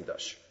base of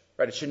Mikdash.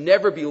 Right? It should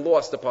never be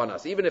lost upon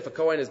us, even if a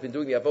Kohen has been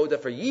doing the avodah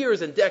for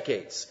years and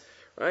decades.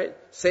 Right?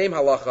 The same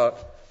halacha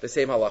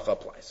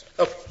applies.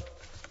 Okay.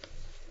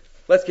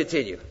 Let's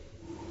continue.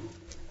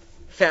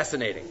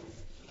 Fascinating.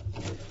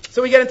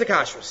 So we get into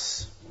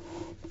kashrus.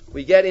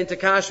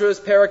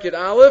 Perek Yud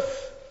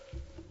Aleph.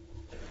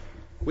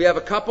 We have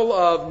a couple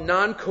of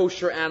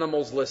non-kosher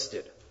animals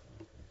listed.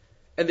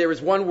 And there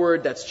is one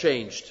word that's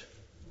changed.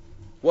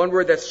 Let's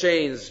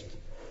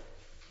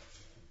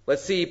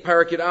see,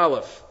 Perek Yud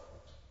Aleph.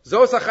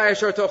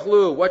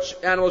 What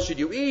animals should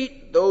you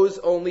eat? Those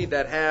only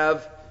that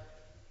have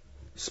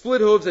split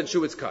hooves and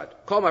chew its cud.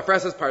 Call my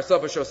frasas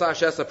parsofa shosa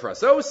shesa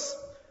prasos.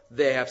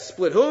 They have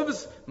split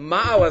hooves.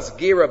 Ma'alas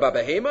gira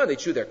babahema. They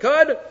chew their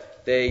cud.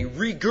 They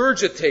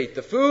regurgitate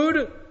the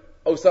food.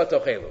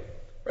 Osatochelu.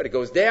 Right, it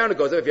goes down, it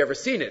goes up. If you've ever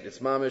seen it, it's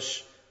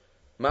mamish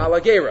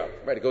ma'ala gera.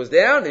 Right, it goes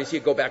down, then you see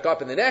it go back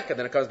up in the neck, and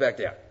then it comes back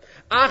down.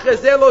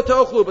 Achazelo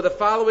tochlu, but the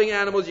following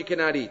animals you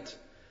cannot eat.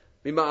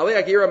 I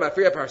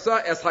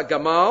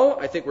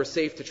think we're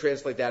safe to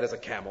translate that as a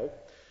camel.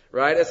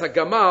 Right? As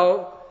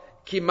hagamal,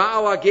 ki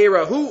ma'ala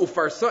gerahu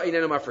ufarsa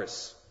inenu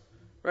mafris.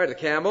 Right? The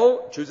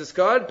camel chews its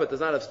cud, but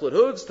does not have split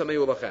hooves.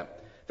 Tameu lachem.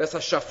 That's a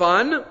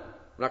shafan. I'm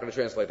not going to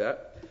translate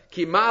that.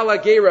 Ki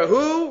ma'ala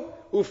gerahu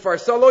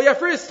ufarsa lo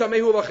yafris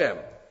tameu lachem.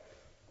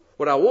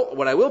 What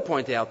I will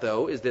point out,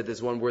 though, is that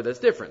there's one word that's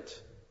different.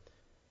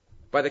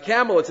 By the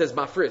camel, it says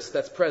mafris.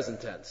 That's present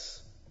tense.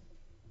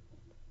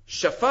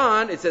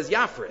 Shafan, it says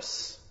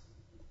Yafris.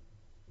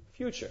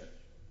 Future.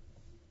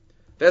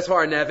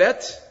 Vesvar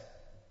Nevet,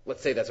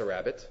 let's say that's a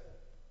rabbit.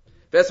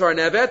 Vesvar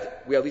Nevet,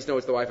 we at least know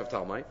it's the wife of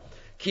Talmai.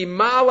 Ki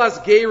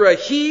malas gera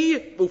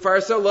hi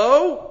ufarsa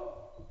lo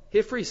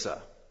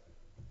hifrisa.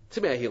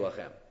 Timei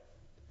hilachem.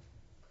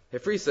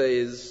 Hifrisa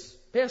is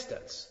past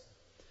tense.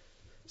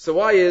 So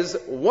why is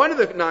one of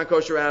the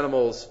non-kosher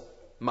animals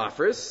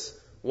mafris,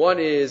 one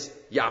is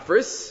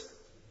Yafris,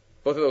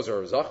 both of those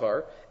are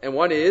Zachar, and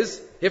one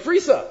is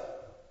Hifrisa,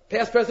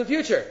 past, present,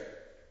 future.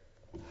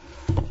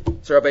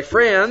 So Rabbi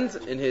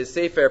Frand, in his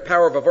Sefer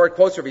Power of Avort,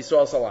 quotes Rabbi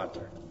Yisrael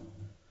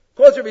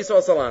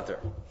Salanter.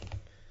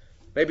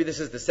 Maybe this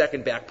is the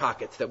second back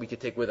pocket that we could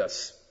take with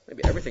us.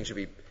 Maybe everything should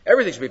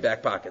be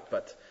back pocket,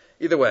 but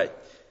either way.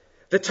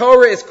 The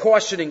Torah is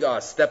cautioning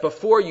us that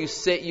before you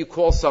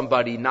call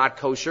somebody not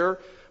kosher,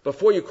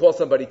 before you call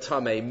somebody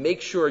tameh,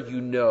 make sure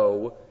you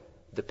know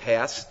the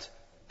past,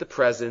 the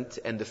present,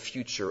 and the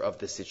future of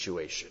the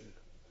situation.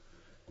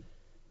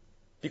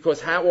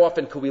 Because how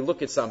often could we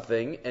look at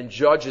something and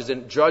judge it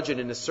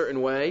in a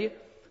certain way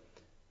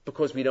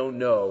because we don't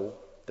know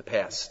the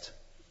past?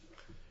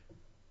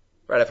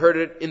 Right, I've heard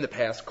it in the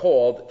past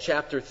called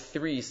Chapter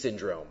 3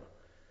 syndrome.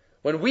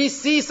 When we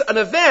see an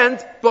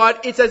event,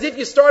 but it's as if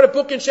you start a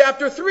book in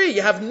Chapter 3.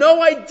 You have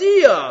no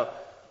idea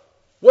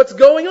what's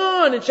going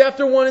on in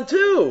Chapter 1 and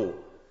 2.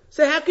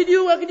 So how could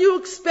you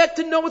expect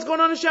to know what's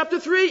going on in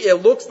Chapter 3?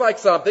 It looks like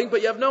something,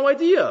 but you have no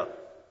idea.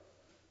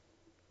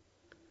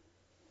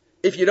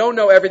 If you don't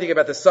know everything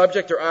about the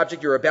subject or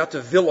object you're about to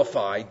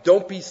vilify,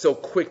 don't be so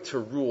quick to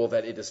rule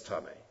that it is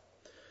tameh.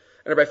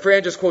 And Rabbi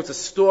Fran just quotes a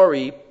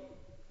story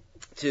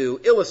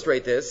to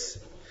illustrate this.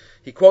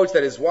 He quotes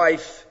that his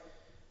wife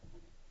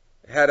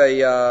had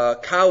a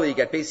colleague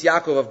at Beis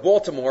Yaakov of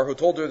Baltimore who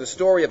told her the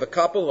story of a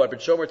couple who had been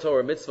Shomer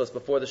Torah mitzvahs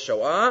before the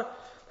Shoah,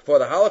 before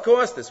the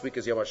Holocaust. This week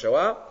is Yom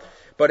HaShoah.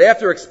 But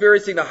after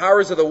experiencing the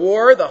horrors of the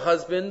war, the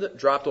husband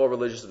dropped all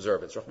religious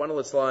observance. Rachmana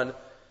litzlan,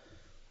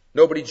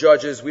 nobody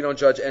judges, we don't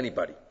judge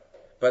anybody.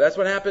 But that's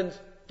what happened.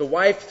 The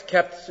wife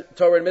kept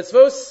Torah and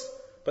mitzvos,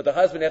 but the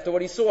husband, after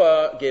what he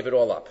saw, gave it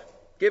all up.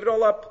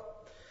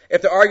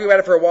 After arguing about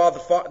it for a while,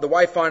 the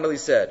wife finally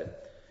said,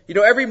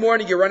 every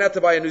morning you run out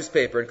to buy a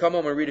newspaper and come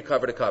home and read it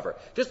cover to cover.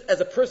 Just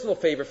as a personal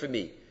favor for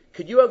me,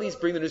 could you at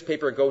least bring the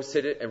newspaper and go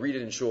sit it and read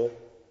it in shul?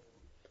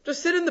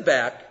 Just sit in the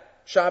back,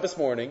 Shabbos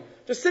morning.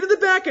 Just sit in the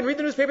back and read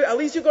the newspaper. At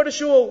least you go to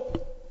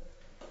shul.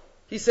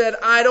 He said,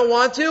 I don't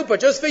want to, but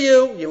just for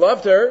you. He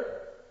loved her.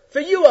 For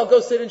you, I'll go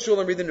sit in shul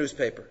and read the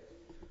newspaper.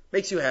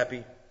 Makes you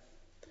happy.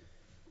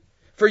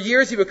 For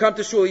years, he would come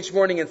to shul each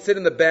morning and sit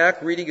in the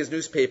back reading his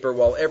newspaper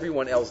while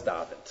everyone else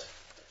davened.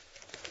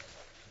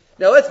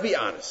 Now, let's be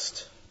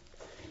honest.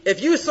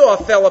 If you saw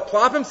a fella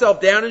plop himself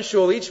down in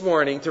shul each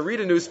morning to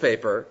read a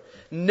newspaper,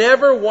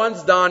 never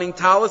once donning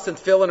talis and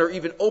tefillin or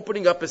even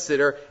opening up a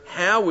siddur,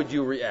 how would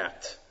you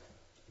react?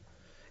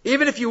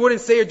 Even if you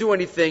wouldn't say or do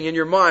anything in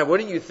your mind,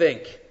 wouldn't you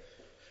think,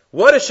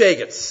 what a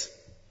shagets?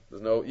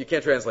 You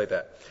can't translate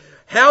that.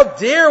 How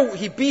dare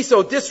he be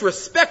so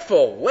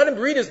disrespectful? Let him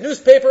read his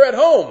newspaper at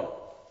home.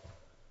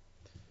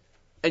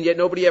 And yet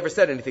nobody ever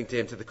said anything to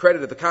him, to the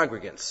credit of the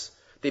congregants.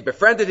 They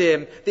befriended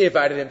him. They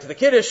invited him to the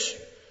Kiddush. You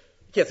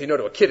can't say no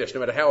to a Kiddush, no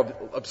matter how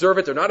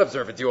observant or not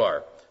observant you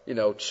are.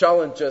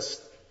 Chalent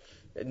just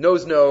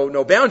knows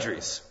no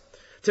boundaries.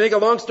 To make a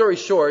long story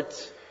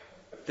short,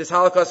 this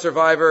Holocaust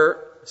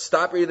survivor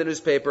stopped reading the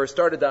newspaper,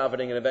 started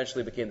davening, and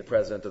eventually became the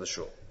president of the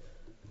shul.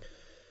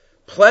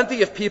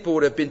 Plenty of people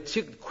would have been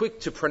too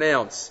quick to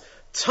pronounce,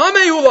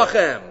 Tameu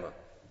lachem!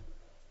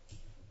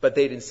 But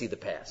they didn't see the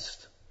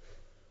past.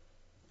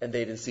 And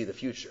they didn't see the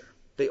future.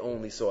 They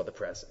only saw the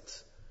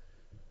present.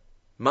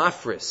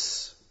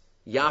 Mafris,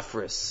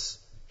 Yafris,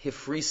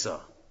 Hifrisa.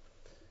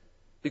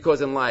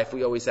 Because in life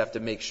we always have to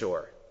make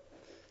sure.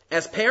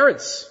 As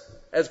parents,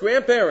 as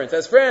grandparents,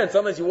 as friends,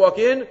 sometimes you walk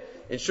in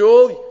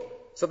shul,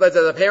 sometimes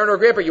as a parent or a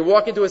grandparent, you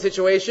walk into a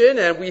situation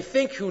and we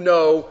think you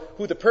know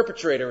who the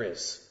perpetrator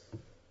is.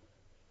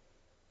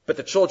 But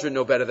the children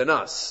know better than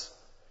us.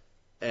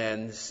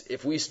 And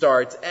if we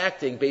start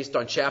acting based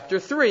on chapter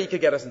 3, it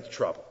could get us into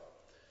trouble.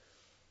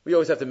 We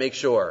always have to make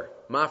sure,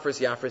 Mafris,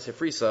 Yafris,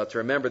 Hifrisa, to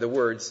remember the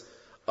words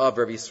of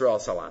Rabbi Yisrael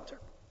Salanter.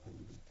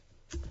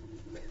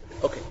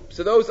 Okay,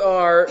 so those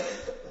are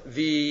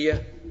the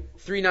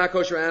 3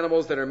 non-kosher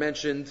animals that are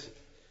mentioned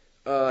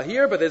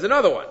here, but there's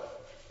another one.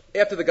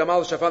 After the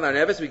Gamal, Shafan, and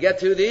Nevis, we get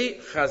to the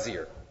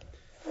Chazir.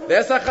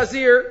 V'esa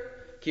Chazir,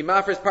 ki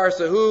Mafris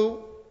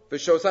Parsahu,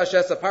 v'shosa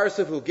Shesa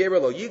Parsahu, Geber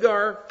lo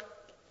Yigar,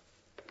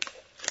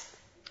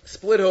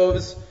 split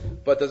hooves,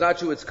 but does not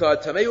chew its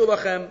cud, Tameu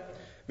lachem,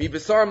 mi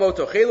besar mo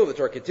tochelu, the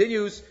Torah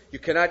continues, you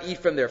cannot eat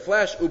from their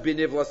flesh,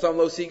 ubiniv lasam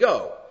lo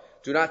sigo.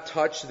 Do not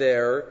touch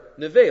their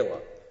nevela.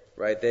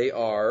 Right? They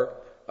are,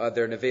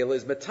 their nevela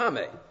is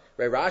metame.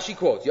 Right? Rashi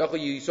quotes, Yachal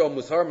Yisrael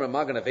Musharim and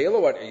Magan Nevela,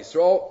 what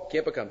Yisrael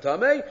can't become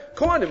Tame,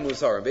 Kohanim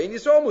Musharim, Vein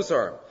Yisrael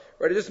Musharim.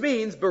 Right? It just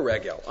means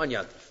Beregel, on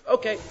Yantif.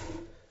 Okay.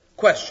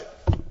 Question.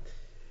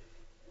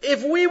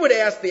 If we would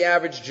ask the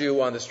average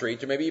Jew on the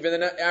street, or maybe even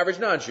the average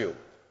non-Jew,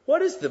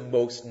 what is the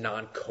most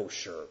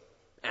non-kosher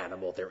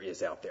animal there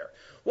is out there?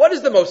 What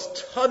is the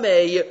most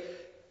Tame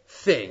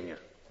thing?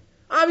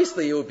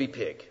 Obviously it would be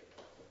pig.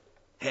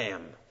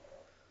 Ham.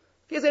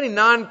 If he has any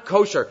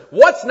non-kosher,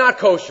 what's not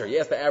kosher? You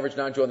ask the average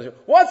non-Jew on the street,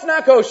 what's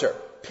not kosher?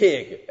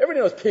 Pig. Everybody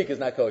knows pig is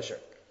not kosher.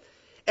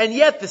 And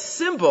yet the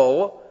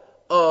symbol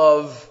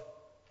of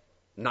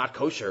not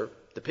kosher,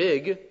 the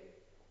pig,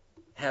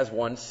 has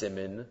one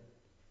siman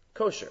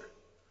kosher.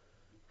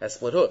 Has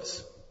split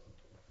hooves.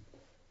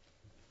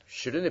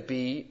 Shouldn't it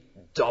be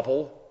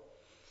double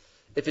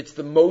if it's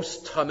the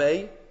most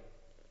tameh?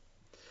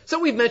 So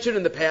we've mentioned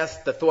in the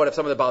past the thought of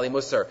some of the Bali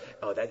Musar,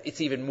 that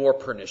it's even more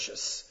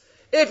pernicious.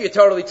 If you're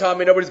totally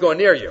tameh, nobody's going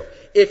near you.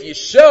 If you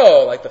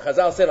show, like the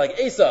Chazal said, like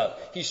Esav,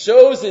 he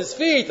shows his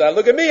feet,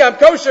 look at me, I'm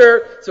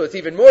kosher, so it's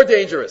even more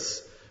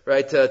dangerous,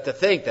 right, to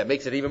think that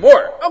makes it even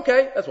more.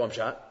 Okay, that's one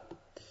shot.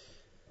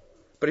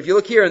 But if you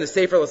look here in the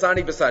Sefer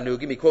Lasani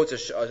B'Sanugim, he quotes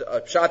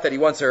a shot that he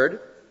once heard.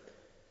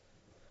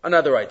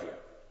 Another idea.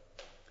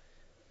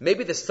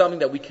 Maybe there's something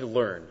that we can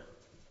learn,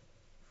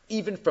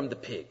 even from the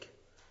pig.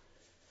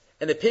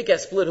 And the pig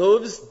has split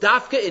hooves,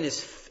 dafka in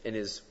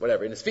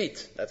his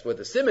feet. That's where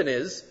the siman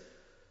is.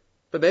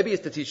 But maybe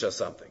it's to teach us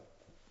something.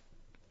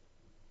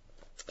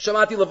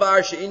 Shamati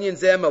levar she'inyan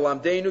zeh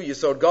melamdenu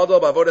yisod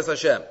gadol b'avodas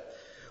Hashem.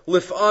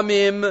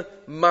 Lif'amim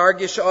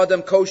margish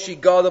adam koshi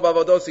gadol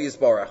b'avodos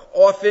yisbarach.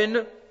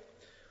 Often,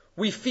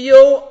 we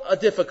feel a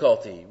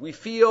difficulty. We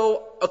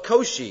feel a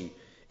koshi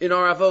in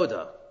our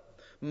avoda.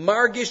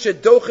 Margish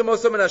edochim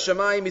osam and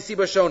hashamayim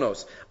misiba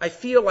shonos. I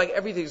feel like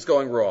everything's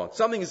going wrong.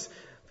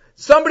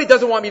 Somebody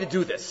doesn't want me to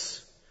do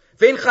this.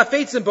 Vein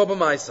chafetzim bo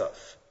b'maisav.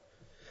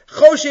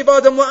 Choshev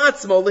adam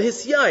la'atzmo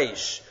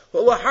lehisyayish.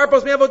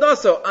 Laharpos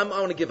me'avodaso. I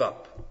want to give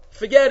up.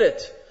 Forget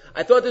it.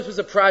 I thought this was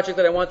a project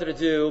that I wanted to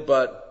do,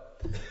 but,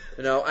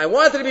 I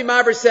wanted to be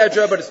Maver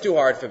Sedra, but it's too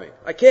hard for me.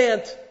 I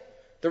can't.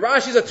 The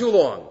Rashis are too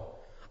long.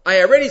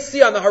 I already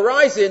see on the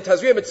horizon,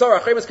 Tazriya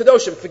Mitzarah, Chemes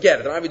Kadoshim, forget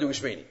it. I'm not even doing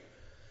Shemini.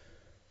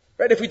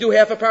 Right? If we do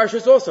half a parasha,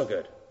 it's also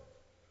good.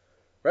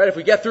 Right? If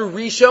we get through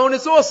Rishon,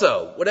 it's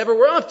also whatever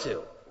we're up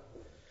to.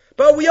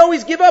 But we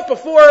always give up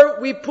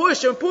before we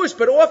push and push,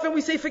 but often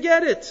we say,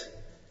 forget it.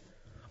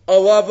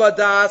 Alav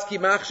ladas ki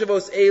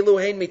machshavos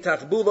elu hein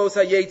mitachbulos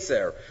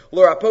hayetzer,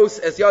 lorapos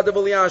es yadav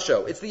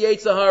liyasho. It's the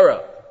Yetzer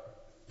Hara.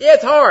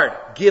 It's hard.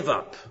 Give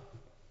up.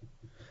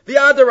 The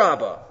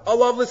Adarabba.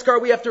 Alav liskar,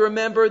 we have to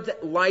remember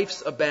that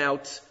life's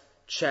about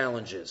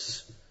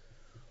challenges.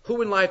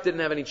 Who in life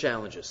didn't have any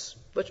challenges?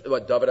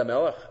 What, David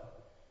HaMelech?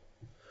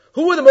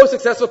 Who were the most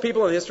successful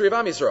people in the history of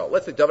Am Yisrael?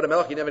 Let's think David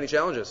HaMelech, he didn't have any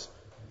challenges.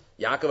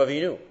 Yaakov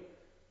Avinu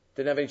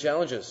didn't have any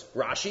challenges.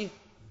 Rashi, he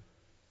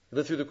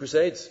lived through the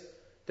Crusades,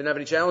 didn't have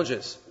any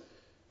challenges.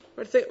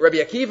 Rabbi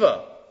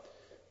Akiva,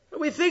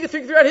 we think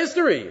throughout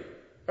history.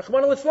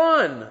 Rachmana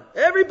litzlan,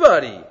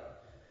 everybody.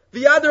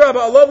 V'yadarabba,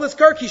 alav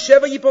liskar, ki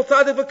sheva yipol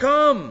tzaddik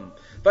v'kam.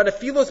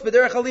 V'anafilos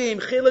b'derech aliyah, im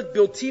chelik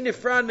bilti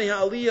nifran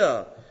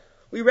meha-aliyah.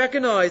 We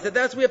recognize that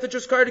that's what we have to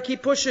just try to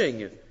keep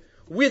pushing.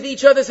 With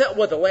each other's help.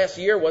 What, the last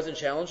year wasn't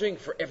challenging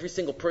for every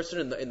single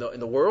person in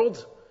the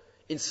world?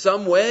 In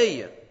some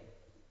way.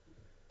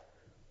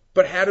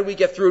 But how do we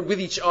get through it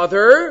with each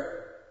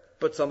other?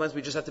 But sometimes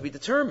we just have to be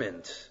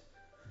determined.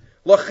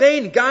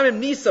 Lachein gamim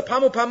nisa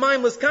pamu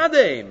pamayim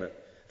liskadem.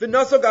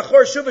 V'naso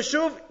gachor shuv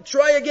v'shuv.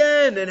 Try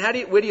again. And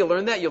where do you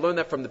learn that? You learn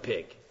that from the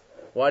pig.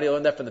 Why do you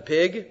learn that from the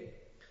pig?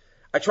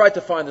 I tried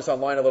to find this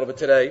online a little bit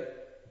today.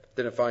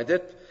 Didn't find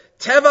it.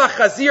 Teva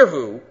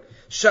chazirhu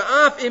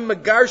sha'af im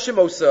megarshim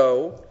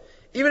oso.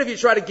 Even if you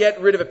try to get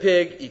rid of a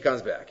pig, he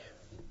comes back.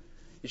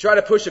 You try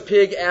to push a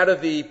pig out of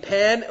the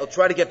pen, it'll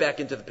try to get back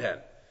into the pen.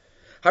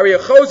 Every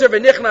time you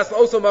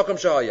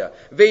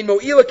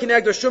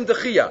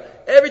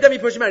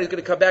push him out, he's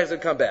going to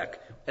come back.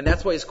 And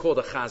that's why he's called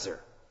a chazer.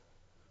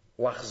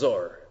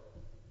 Lachzor.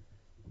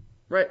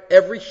 Right?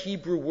 Every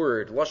Hebrew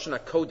word, Lashon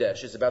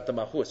HaKodesh, is about the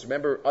mahus.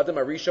 Remember, Adam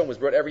HaRishon was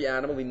brought every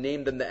animal, he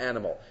named them the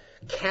animal.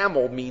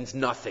 Camel means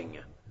nothing.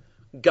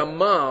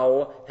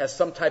 Gamal has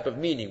some type of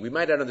meaning. We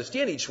might not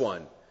understand each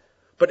one.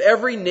 But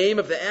every name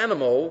of the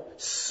animal,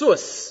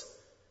 sus,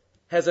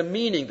 has a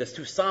meaning. There's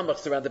two samach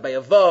surrounded by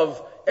a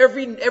vav.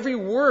 Every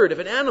word of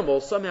an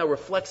animal somehow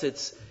reflects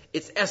its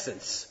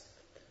essence.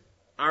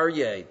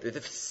 Aryeh.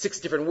 There's 6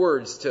 different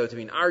words to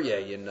mean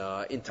Aryeh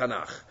in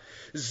Tanakh.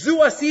 Zu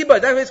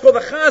asiba, that's why it's called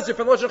the chazer,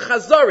 from Lashon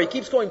chazar. He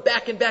keeps going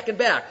back and back and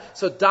back.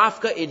 So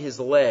dafka in his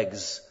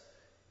legs,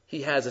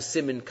 he has a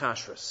siman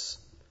kashrus.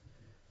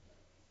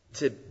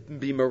 To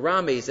be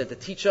merames and to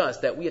teach us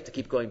that we have to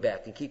keep going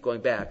back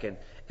and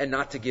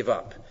not to give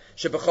up.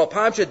 Shebechol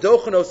pam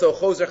shedochano so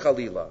chozer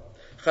chalila.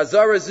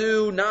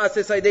 Chazarazu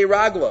na'aseh saydei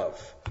raglav.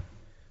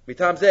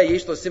 Mitam zeh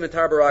yesh lo siman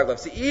tar baraglav.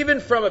 See, even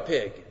from a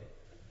pig,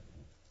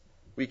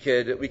 we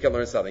can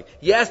learn something.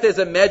 Yes, there's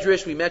a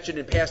medrash we mentioned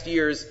in past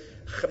years.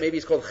 Maybe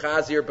it's called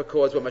Chazir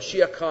because when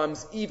Mashiach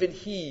comes, even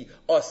he,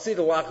 asid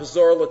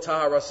lachzor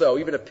l'taharaso,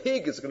 even a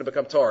pig is going to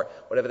become tar.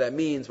 Whatever that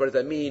means, what does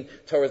that mean?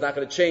 Torah is not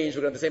going to change.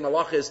 We're going to have the same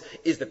halachas.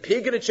 Is the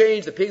pig going to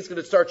change? The pig's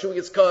going to start chewing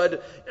its cud?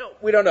 No,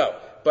 we don't know.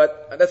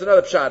 But that's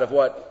another pshat of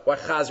what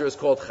Chazir is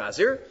called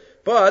Chazir.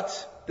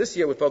 But this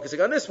year we're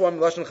focusing on this one,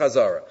 Lashon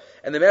Chazara.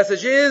 And the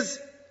message is,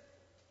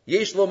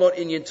 Yesh lomot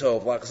inyan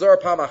tov,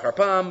 lachzor pam achar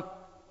pam,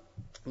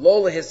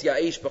 lo lehis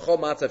ya'ish b'chol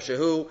matzav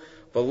shehu,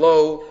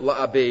 v'lo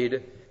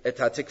la'abed et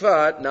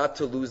hatikva, not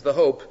to lose the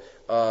hope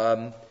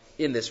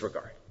in this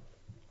regard.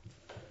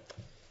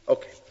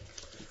 Okay.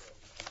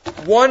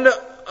 And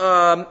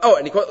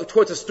he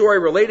quotes a story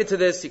related to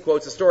this. He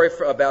quotes a story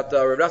about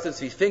Rav Nathan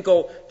Tzvi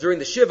Finkel during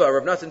the Shiva.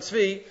 Rav Nathan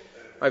Tzvi,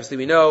 obviously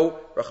we know,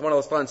 Rachmana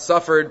litzlan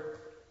suffered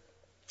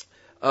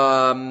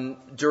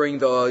during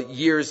the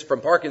years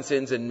from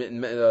Parkinson's and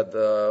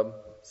the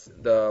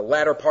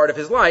latter part of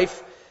his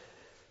life.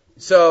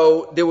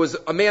 So there was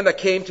a man that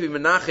came to be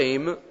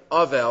Menachem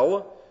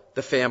Avel,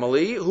 the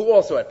family, who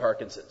also had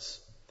Parkinson's.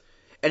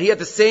 And he had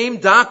the same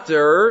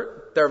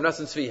doctor that Rav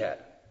Nathan Tzvi had.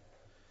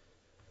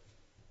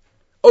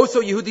 Also,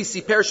 Yehudi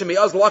siper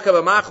sheme'az laka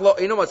b'machlo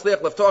eno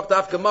matzliach leftoch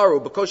daf gemaru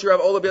b'kosh yirav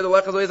ola b'yad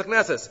lecha zoyezak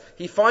neses.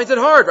 He finds it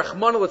hard.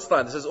 Rachmana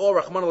litzlan. This is all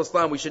Rachmana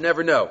litzlan. We should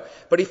never know.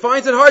 But he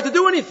finds it hard to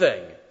do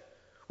anything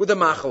with the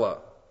machla.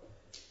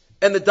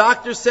 And the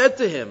doctor said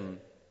to him,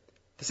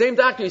 the same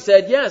doctor, he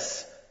said,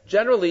 yes,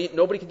 generally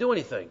nobody can do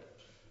anything.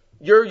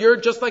 You're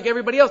just like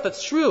everybody else.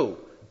 That's true.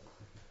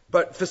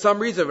 But for some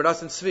reason, Rav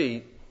Nathan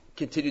Tzvi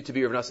continued to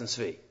be Rav Nathan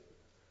Tzvi.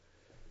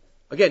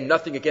 Again,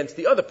 nothing against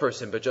the other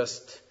person, but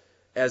just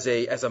as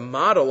a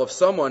model of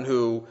someone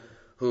who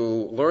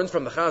learns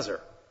from the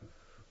Chazer,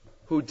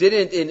 who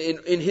didn't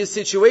in his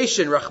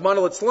situation,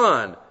 Rachmana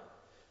litzlan,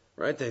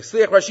 right? The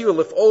Sliach Rashi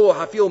lif'ol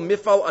hafil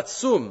mifal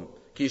atzum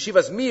ki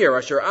yeshivas mir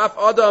asher af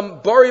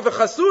adam bari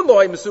v'chasun lo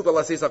hay mesugal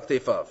laseis al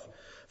ktefav.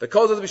 The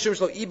calls of the Bishum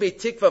Shlo Ibe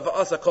Tikva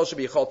V'asa Kol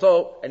Shebi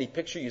Yichalto. Any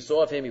picture you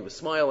saw of him, he was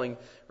smiling,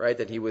 right?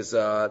 That he was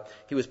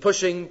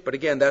pushing. But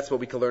again, that's what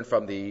we can learn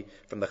from the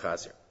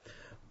Chazir.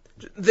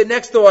 The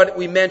next thought,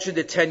 we mentioned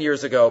it 10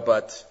 years ago,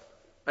 but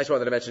I just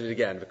wanted to mention it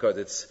again because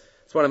it's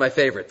one of my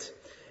favorites.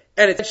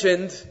 And it's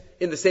mentioned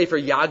in the Sefer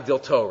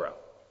Yagdil Torah.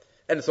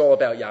 And it's all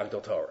about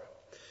Yagdil Torah.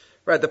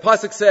 Right, the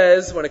Pasuk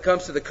says, when it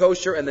comes to the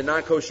kosher and the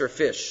non-kosher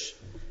fish,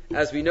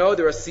 as we know,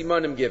 there are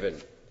simanim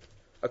given.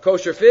 A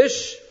kosher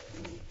fish,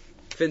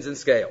 fins and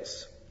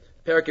scales.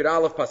 Perak Yud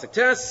Aleph Pasuk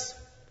Tes.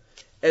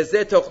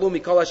 Ezeh tochlu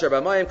mikol asher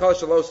b'mayim, kol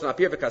asher lo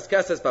snapir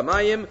v'kaskeses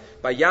b'mayim,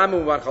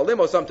 b'yamu v'marchalim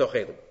osam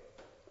tochelu.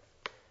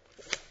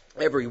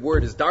 Every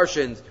word is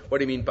darshaned. What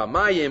do you mean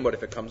b'mayim? What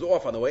if it comes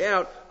off on the way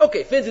out?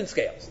 Okay, fins and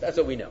scales. That's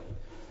what we know.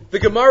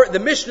 The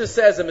Mishnah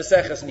says in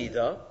Maseches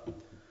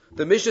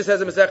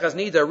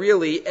Nida,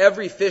 really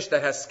every fish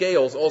that has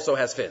scales also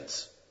has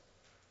fins.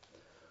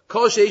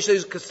 Every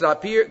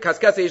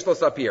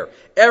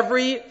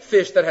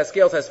fish that has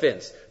scales has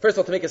fins. First of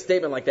all, to make a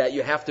statement like that,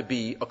 you have to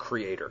be a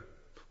creator.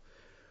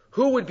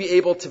 Who would be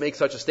able to make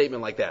such a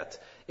statement like that?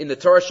 In the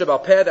Torah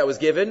Shebal Peh that was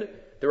given,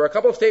 there were a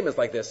couple of statements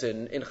like this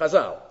in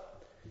Chazal.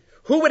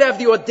 Who would have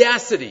the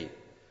audacity?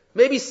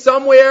 Maybe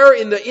somewhere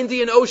in the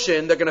Indian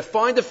Ocean, they're going to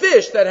find a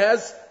fish that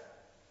has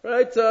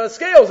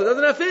scales, it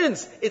doesn't have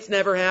fins. It's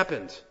never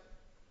happened.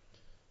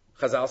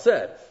 Chazal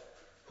said,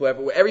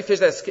 every fish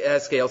that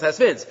has scales has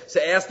fins.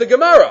 So ask the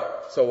Gemara.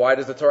 So why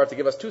does the Torah have to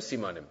give us two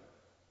simanim?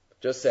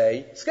 Just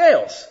say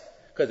scales.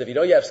 Because if you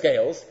know you have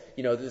scales,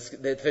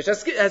 the fish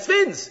has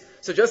fins.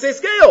 So just say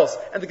scales.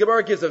 And the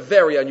Gemara gives a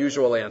very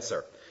unusual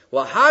answer.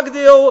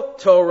 Lahagdil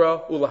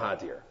Torah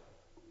ulahadir.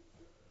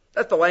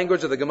 That's the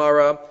language of the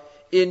Gemara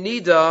in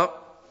Nida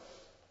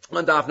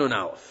on Daf Nun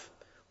Aleph.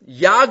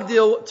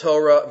 Yagdil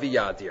Torah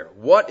v'yadir.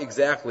 What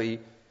exactly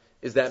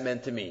is that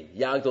meant to mean?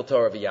 Yagdil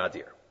Torah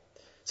v'yadir.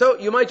 So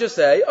you might just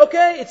say,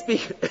 okay,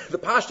 the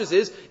pashtus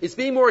is, it's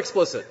being more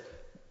explicit.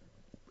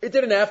 It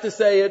didn't have to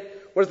say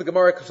it. What does the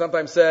Gemara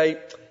sometimes say?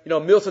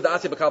 Milsa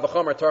da'asi b'kal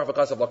v'chomer torah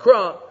v'kasav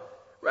lakra.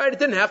 Right? It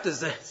didn't have to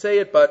say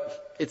it,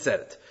 but it said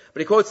it.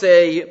 But he quotes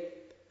a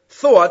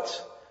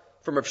thought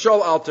from Rav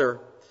Shaul Alter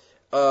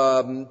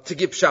to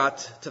give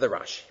pshat to the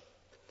Rashi.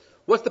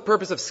 What's the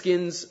purpose of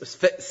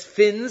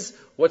fins?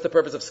 What's the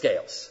purpose of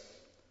scales?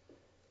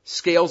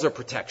 Scales are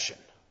protection.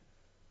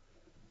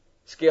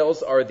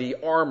 Scales are the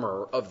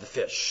armor of the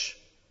fish.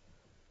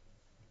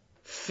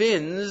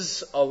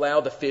 Fins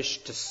allow the fish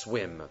to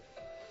swim.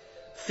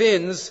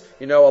 Fins,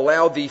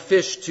 allow the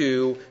fish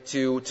to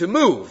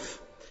move.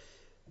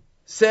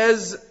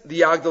 Says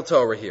the Yagdil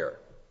Torah here.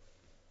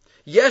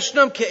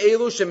 Yeshnam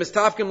ke'elu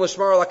shemistafkim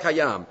l'shmar ala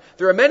kayam.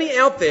 There are many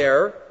out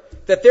there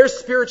that their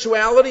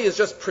spirituality is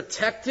just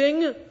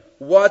protecting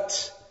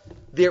what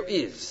there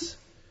is.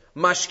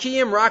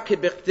 Mashkiyim rak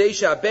b'chdei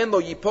she'aben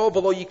lo yipol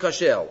v'lo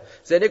yikashel.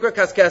 Zenikra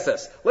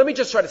kaskesas. Let me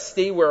just try to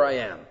stay where I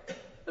am.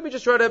 Let me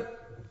just try to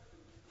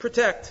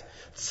protect.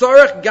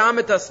 Tzarech gam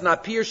et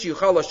hasnapir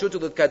sheyuchal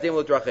lashutu l'tkadem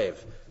l'drachev.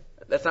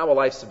 That's not what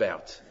life's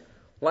about.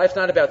 Life's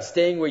not about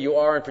staying where you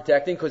are and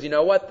protecting, because you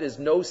know what? There's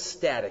no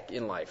static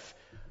in life.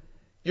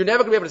 You're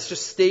never going to be able to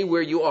just stay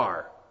where you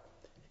are.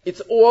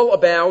 It's all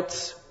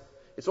about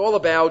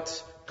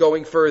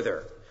going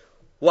further.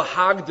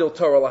 Lahagdil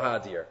Torah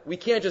lahadir. We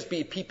can't just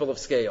be people of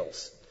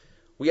scales.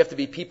 We have to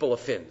be people of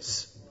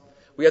fins.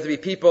 We have to be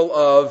people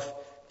of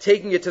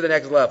taking it to the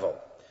next level.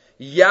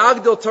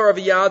 Yagdil Torah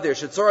v'yadir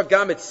shetzorav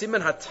gam et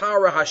siman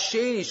hatara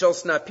hasheni shel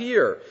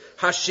snapir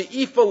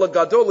hashe'ifa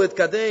lagadol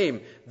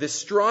litkadem. The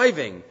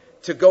striving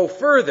to go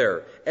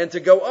further and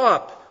to go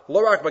up.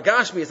 Lorak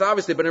bagashmi is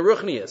obviously, but in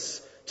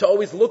ruchnius, to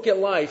always look at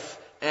life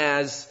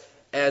as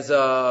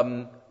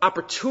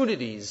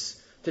opportunities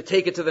to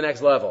take it to the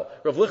next level.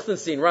 Rav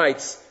Lichtenstein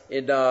writes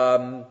in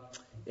the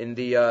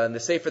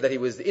sefer that he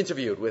was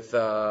interviewed with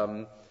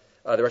the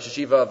Rosh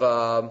Hashiva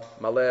of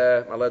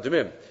Maleh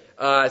Dumim.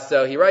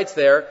 So he writes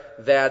there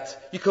that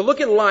you can look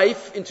at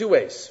life in two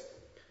ways.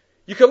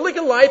 You can look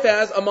at life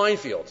as a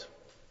minefield.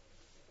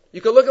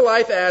 You can look at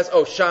life as,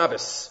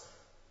 Shabbos,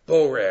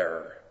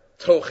 Borer,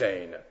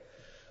 Tochen,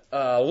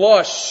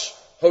 Lush,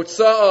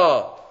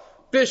 Hotza'ah,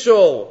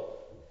 Bishul.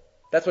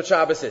 That's what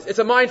Shabbos is. It's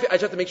a minefield. I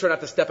just have to make sure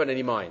not to step on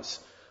any mines.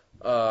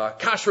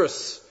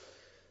 Kashrus,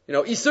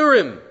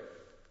 Isurim.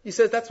 He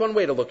says that's one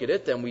way to look at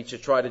it, and we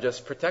should try to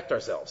just protect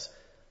ourselves.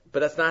 But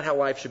that's not how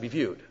life should be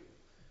viewed.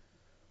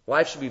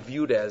 Life should be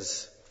viewed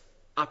as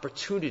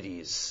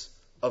opportunities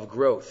of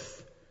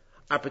growth,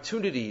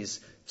 opportunities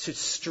to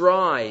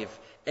strive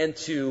and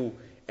to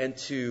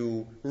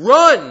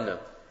run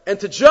and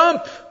to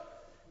jump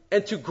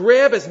and to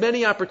grab as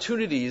many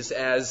opportunities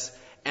as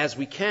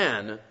we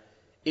can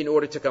in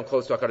order to come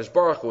close to HaKadosh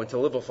Baruch Hu and to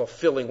live a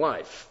fulfilling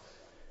life.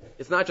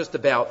 It's not just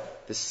about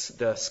the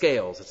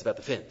scales, it's about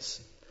the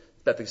fins.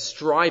 It's about the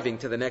striving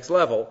to the next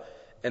level.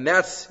 And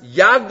that's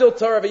Yagdil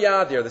Torah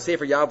v'yadir. The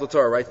Sefer Yagdil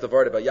Torah writes the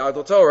word about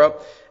Yagdil Torah,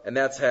 and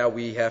that's how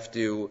we have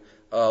to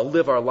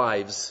live our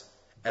lives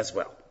as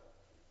well.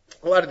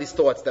 A lot of these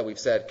thoughts that we've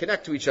said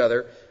connect to each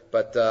other,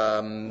 but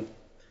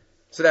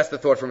so that's the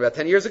thought from about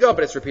 10 years ago,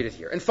 but it's repeated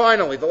here. And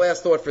finally, the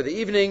last thought for the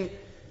evening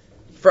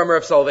from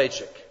Rav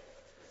Soloveitchik.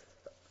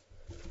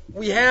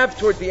 We have,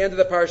 towards the end of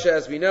the parsha,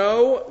 as we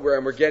know, where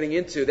we're getting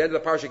into, the end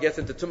of the parsha gets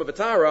into Tumah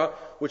V'Tara,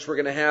 which we're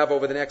going to have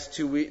over the next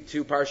two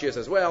parshas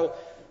as well.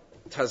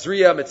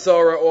 Tazria,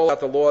 Mitzora, all about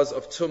the laws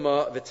of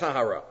Tumah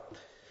V'Tahara.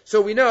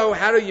 So we know,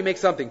 how do you make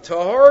something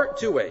tahar?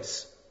 Two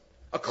ways.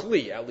 A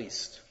kli, at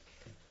least.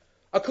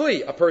 A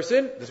kli, a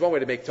person, there's one way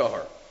to make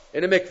tahar.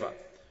 In a mikvah.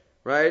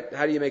 Right?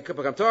 How do you make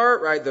become tahar?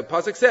 Right? The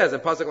pasuk says in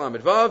pasuk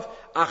lamed vav,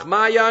 ach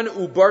mayan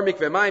ubar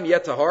mikveh mayim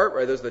yet tahar.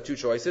 Right? Those are the two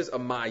choices. A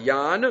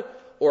mayan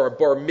or a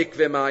bar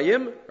mikveh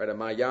mayim. Right? A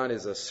mayan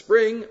is a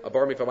spring. A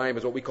bar mikveh mayim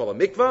is what we call a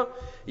mikvah.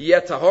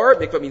 Yet tahar.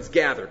 Mikvah means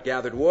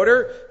gathered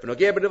water.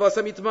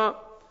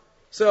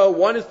 So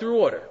one is through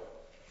water.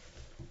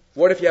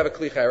 What if you have a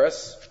kli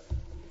cheres?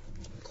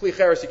 Kli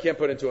cheres you can't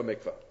put into a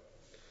mikvah.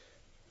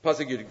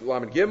 Pasuk Yud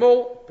Lamed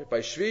Gimel by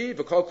Shvi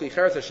v'kol kli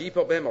cheres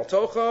hashiyipol behem al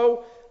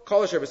tocho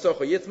kol asher v'socho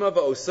yitma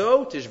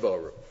v'oso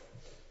tishboru.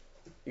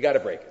 You got to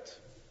break it.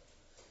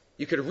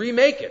 You could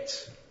remake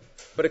it,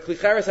 but a kli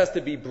cheres has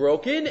to be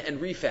broken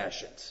and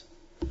refashioned.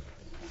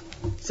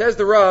 Says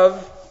the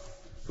Rav,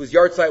 whose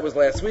yard site was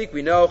last week.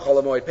 We know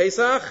Chol HaMoed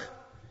Pesach.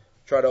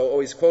 Try to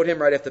always quote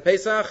him right after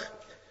Pesach.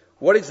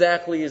 What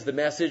exactly is the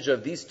message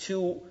of these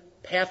two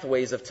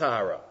pathways of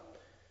tahara?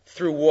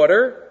 Through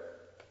water,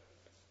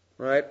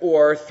 right,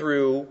 or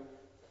through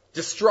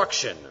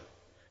destruction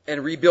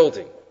and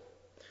rebuilding.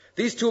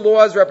 These two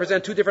laws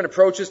represent two different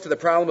approaches to the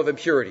problem of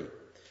impurity.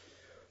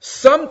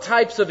 Some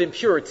types of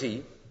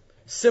impurity,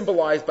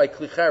 symbolized by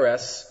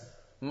klicheres,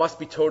 must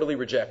be totally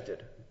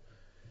rejected.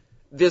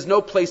 There's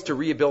no place to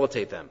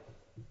rehabilitate them.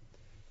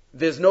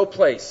 There's no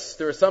place.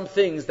 There are some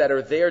things that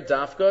are there,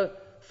 dafka,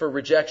 for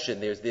rejection.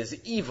 There's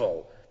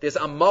evil. There's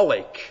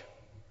amalek.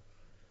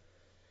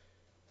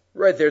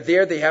 Right, they're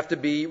there, they have to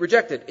be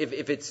rejected.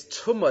 If it's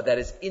tumah that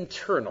is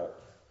internal.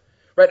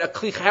 Right,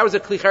 how does a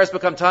klicheres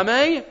become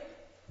tameh?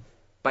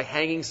 By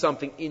hanging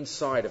something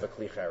inside of a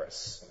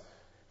klicheres.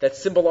 That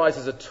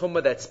symbolizes a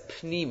tumah that's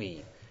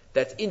pnimi,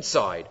 that's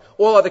inside.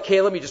 All other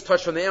kalim, you just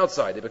touch from the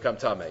outside, they become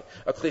tameh.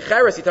 A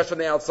klicheres, you touch from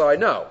the outside,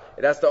 no.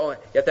 You have to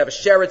have a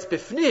sheretz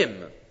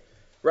bifnim.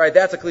 Right,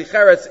 that's a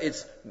klicheres,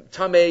 it's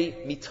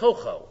tameh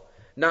mitocho,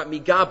 not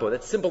migabo.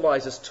 That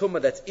symbolizes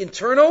tumah that's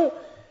internal,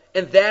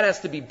 and that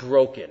has to be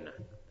broken.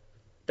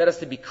 That has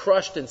to be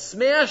crushed and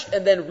smashed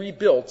and then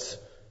rebuilt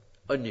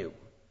anew.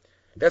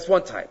 That's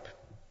one type.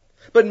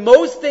 But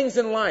most things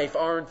in life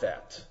aren't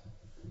that.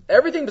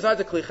 Everything besides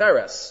the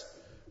klicheres,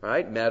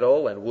 right?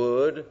 Metal and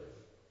wood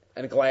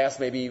and glass,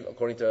 maybe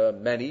according to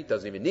many,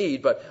 doesn't even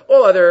need, but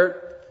all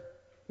other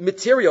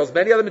materials,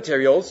 many other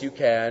materials, you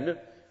can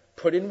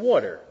put in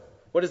water.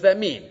 What does that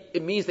mean?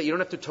 It means that you don't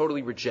have to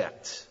totally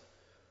reject.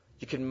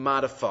 You can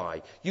modify.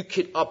 You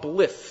could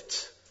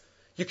uplift.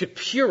 You could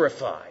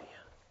purify.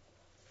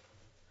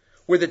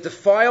 Where the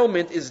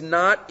defilement is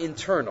not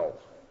internal.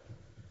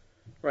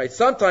 Right?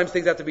 Sometimes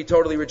things have to be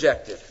totally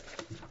rejected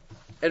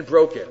and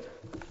broken.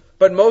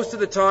 But most of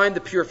the time, the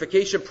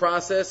purification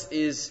process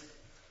is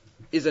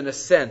an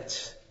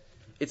ascent.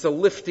 It's a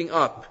lifting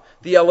up.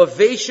 The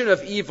elevation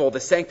of evil, the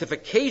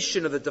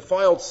sanctification of the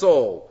defiled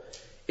soul,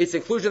 its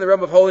inclusion in the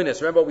realm of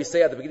holiness. Remember what we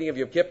say at the beginning of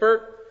Yom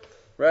Kippur?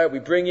 Right? We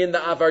bring in the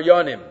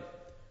avaryanim.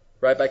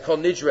 Right, by Kol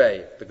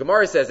Nidre. The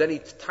Gemara says any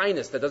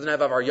tainus that doesn't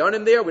have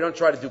avaryanim there, we don't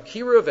try to do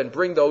kiruv and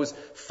bring those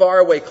far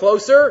away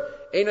closer,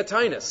 ain't a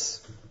tainus.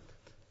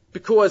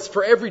 Because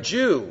for every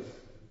Jew,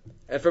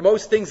 and for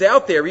most things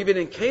out there, even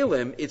in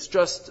Kalim, it's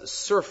just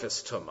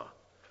surface tumah.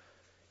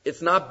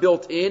 It's not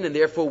built in, and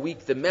therefore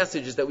the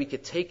message is that we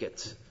could take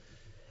it.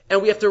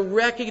 And we have to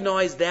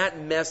recognize that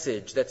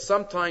message, that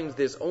sometimes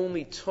there's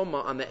only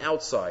tumah on the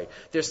outside.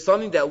 There's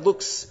something that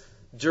looks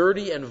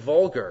dirty and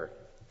vulgar,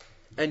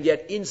 and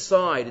yet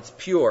inside it's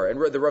pure. And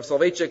the Rav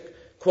Soloveitchik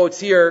quotes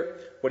here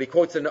what he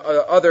quotes in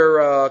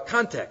other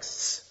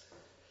contexts.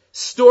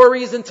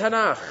 Stories in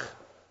Tanakh.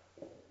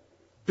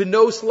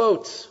 Benos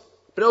Lot.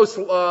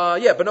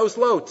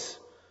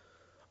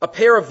 A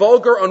pair of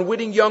vulgar,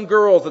 unwitting young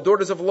girls, the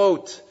daughters of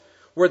Lot,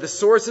 were the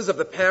sources of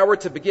the power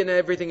to begin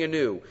everything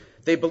anew.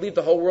 They believed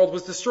the whole world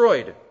was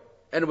destroyed,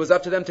 and it was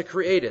up to them to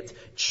create it.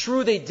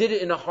 True, they did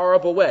it in a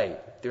horrible way.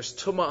 There's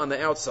tumah on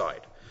the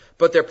outside.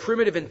 But their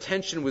primitive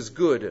intention was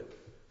good.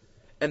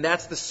 And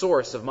that's the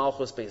source of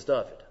Malchus Beis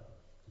David.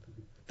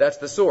 That's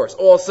the source.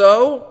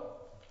 Also,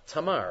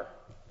 Tamar.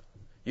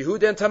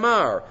 Yehuda and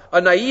Tamar.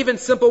 A naive and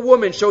simple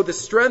woman showed the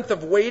strength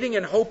of waiting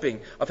and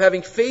hoping, of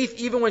having faith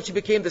even when she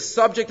became the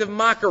subject of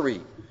mockery.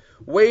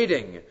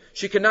 Waiting.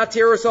 She could not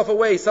tear herself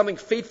away. Something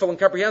fateful and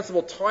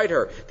incomprehensible tied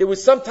her. There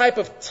was some type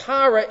of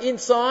tara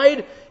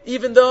inside,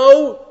 even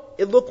though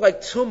it looked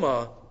like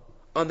tumah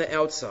on the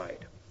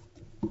outside.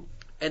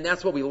 And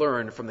that's what we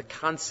learn from the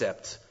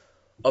concept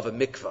of a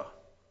mikvah.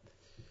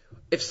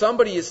 If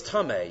somebody is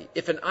tameh,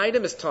 if an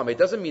item is tameh, it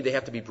doesn't mean they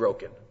have to be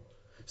broken.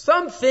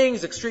 Some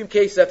things, extreme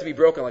cases, have to be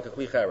broken, like a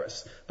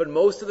klicheres. But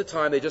most of the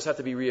time, they just have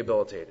to be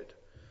rehabilitated.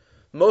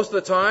 Most of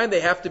the time, they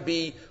have to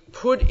be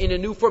put in a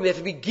new form. They have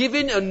to be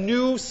given a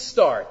new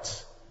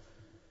start.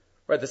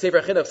 Right? The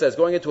Sefer Chinuch says,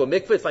 going into a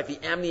mikveh, it's like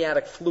the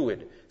amniotic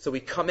fluid. So we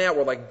come out,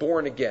 we're like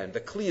born again. The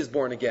kli is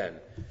born again.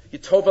 You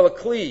tovel a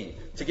kli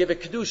to give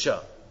it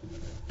kedusha.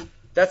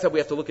 That's how we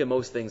have to look at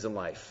most things in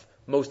life.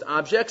 Most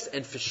objects,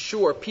 and for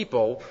sure,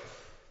 people.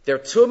 They're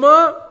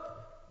tumah,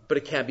 but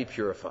it can be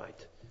purified.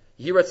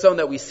 Yiratzon,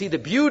 that we see the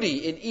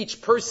beauty in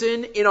each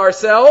person, in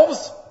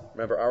ourselves.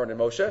 Remember Aaron and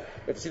Moshe? We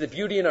have to see the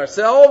beauty in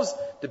ourselves,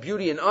 the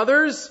beauty in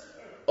others.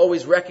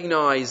 Always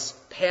recognize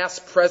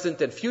past, present,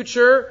 and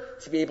future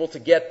to be able to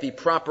get the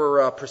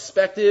proper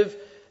perspective,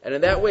 and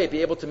in that way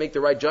be able to make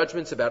the right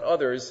judgments about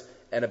others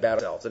and about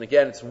ourselves. And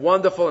again, it's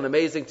wonderful and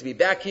amazing to be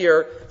back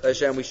here.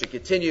 Hashem, we should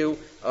continue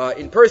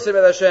in person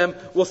with Hashem.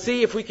 We'll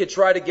see if we could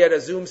try to get a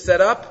Zoom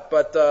set up,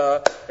 but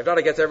if not,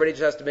 I guess everybody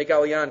just has to make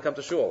Aliyah and come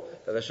to shul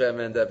with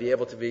Hashem and be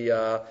able to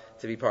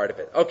be part of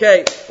it.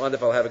 Okay,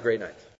 wonderful. Have a great night.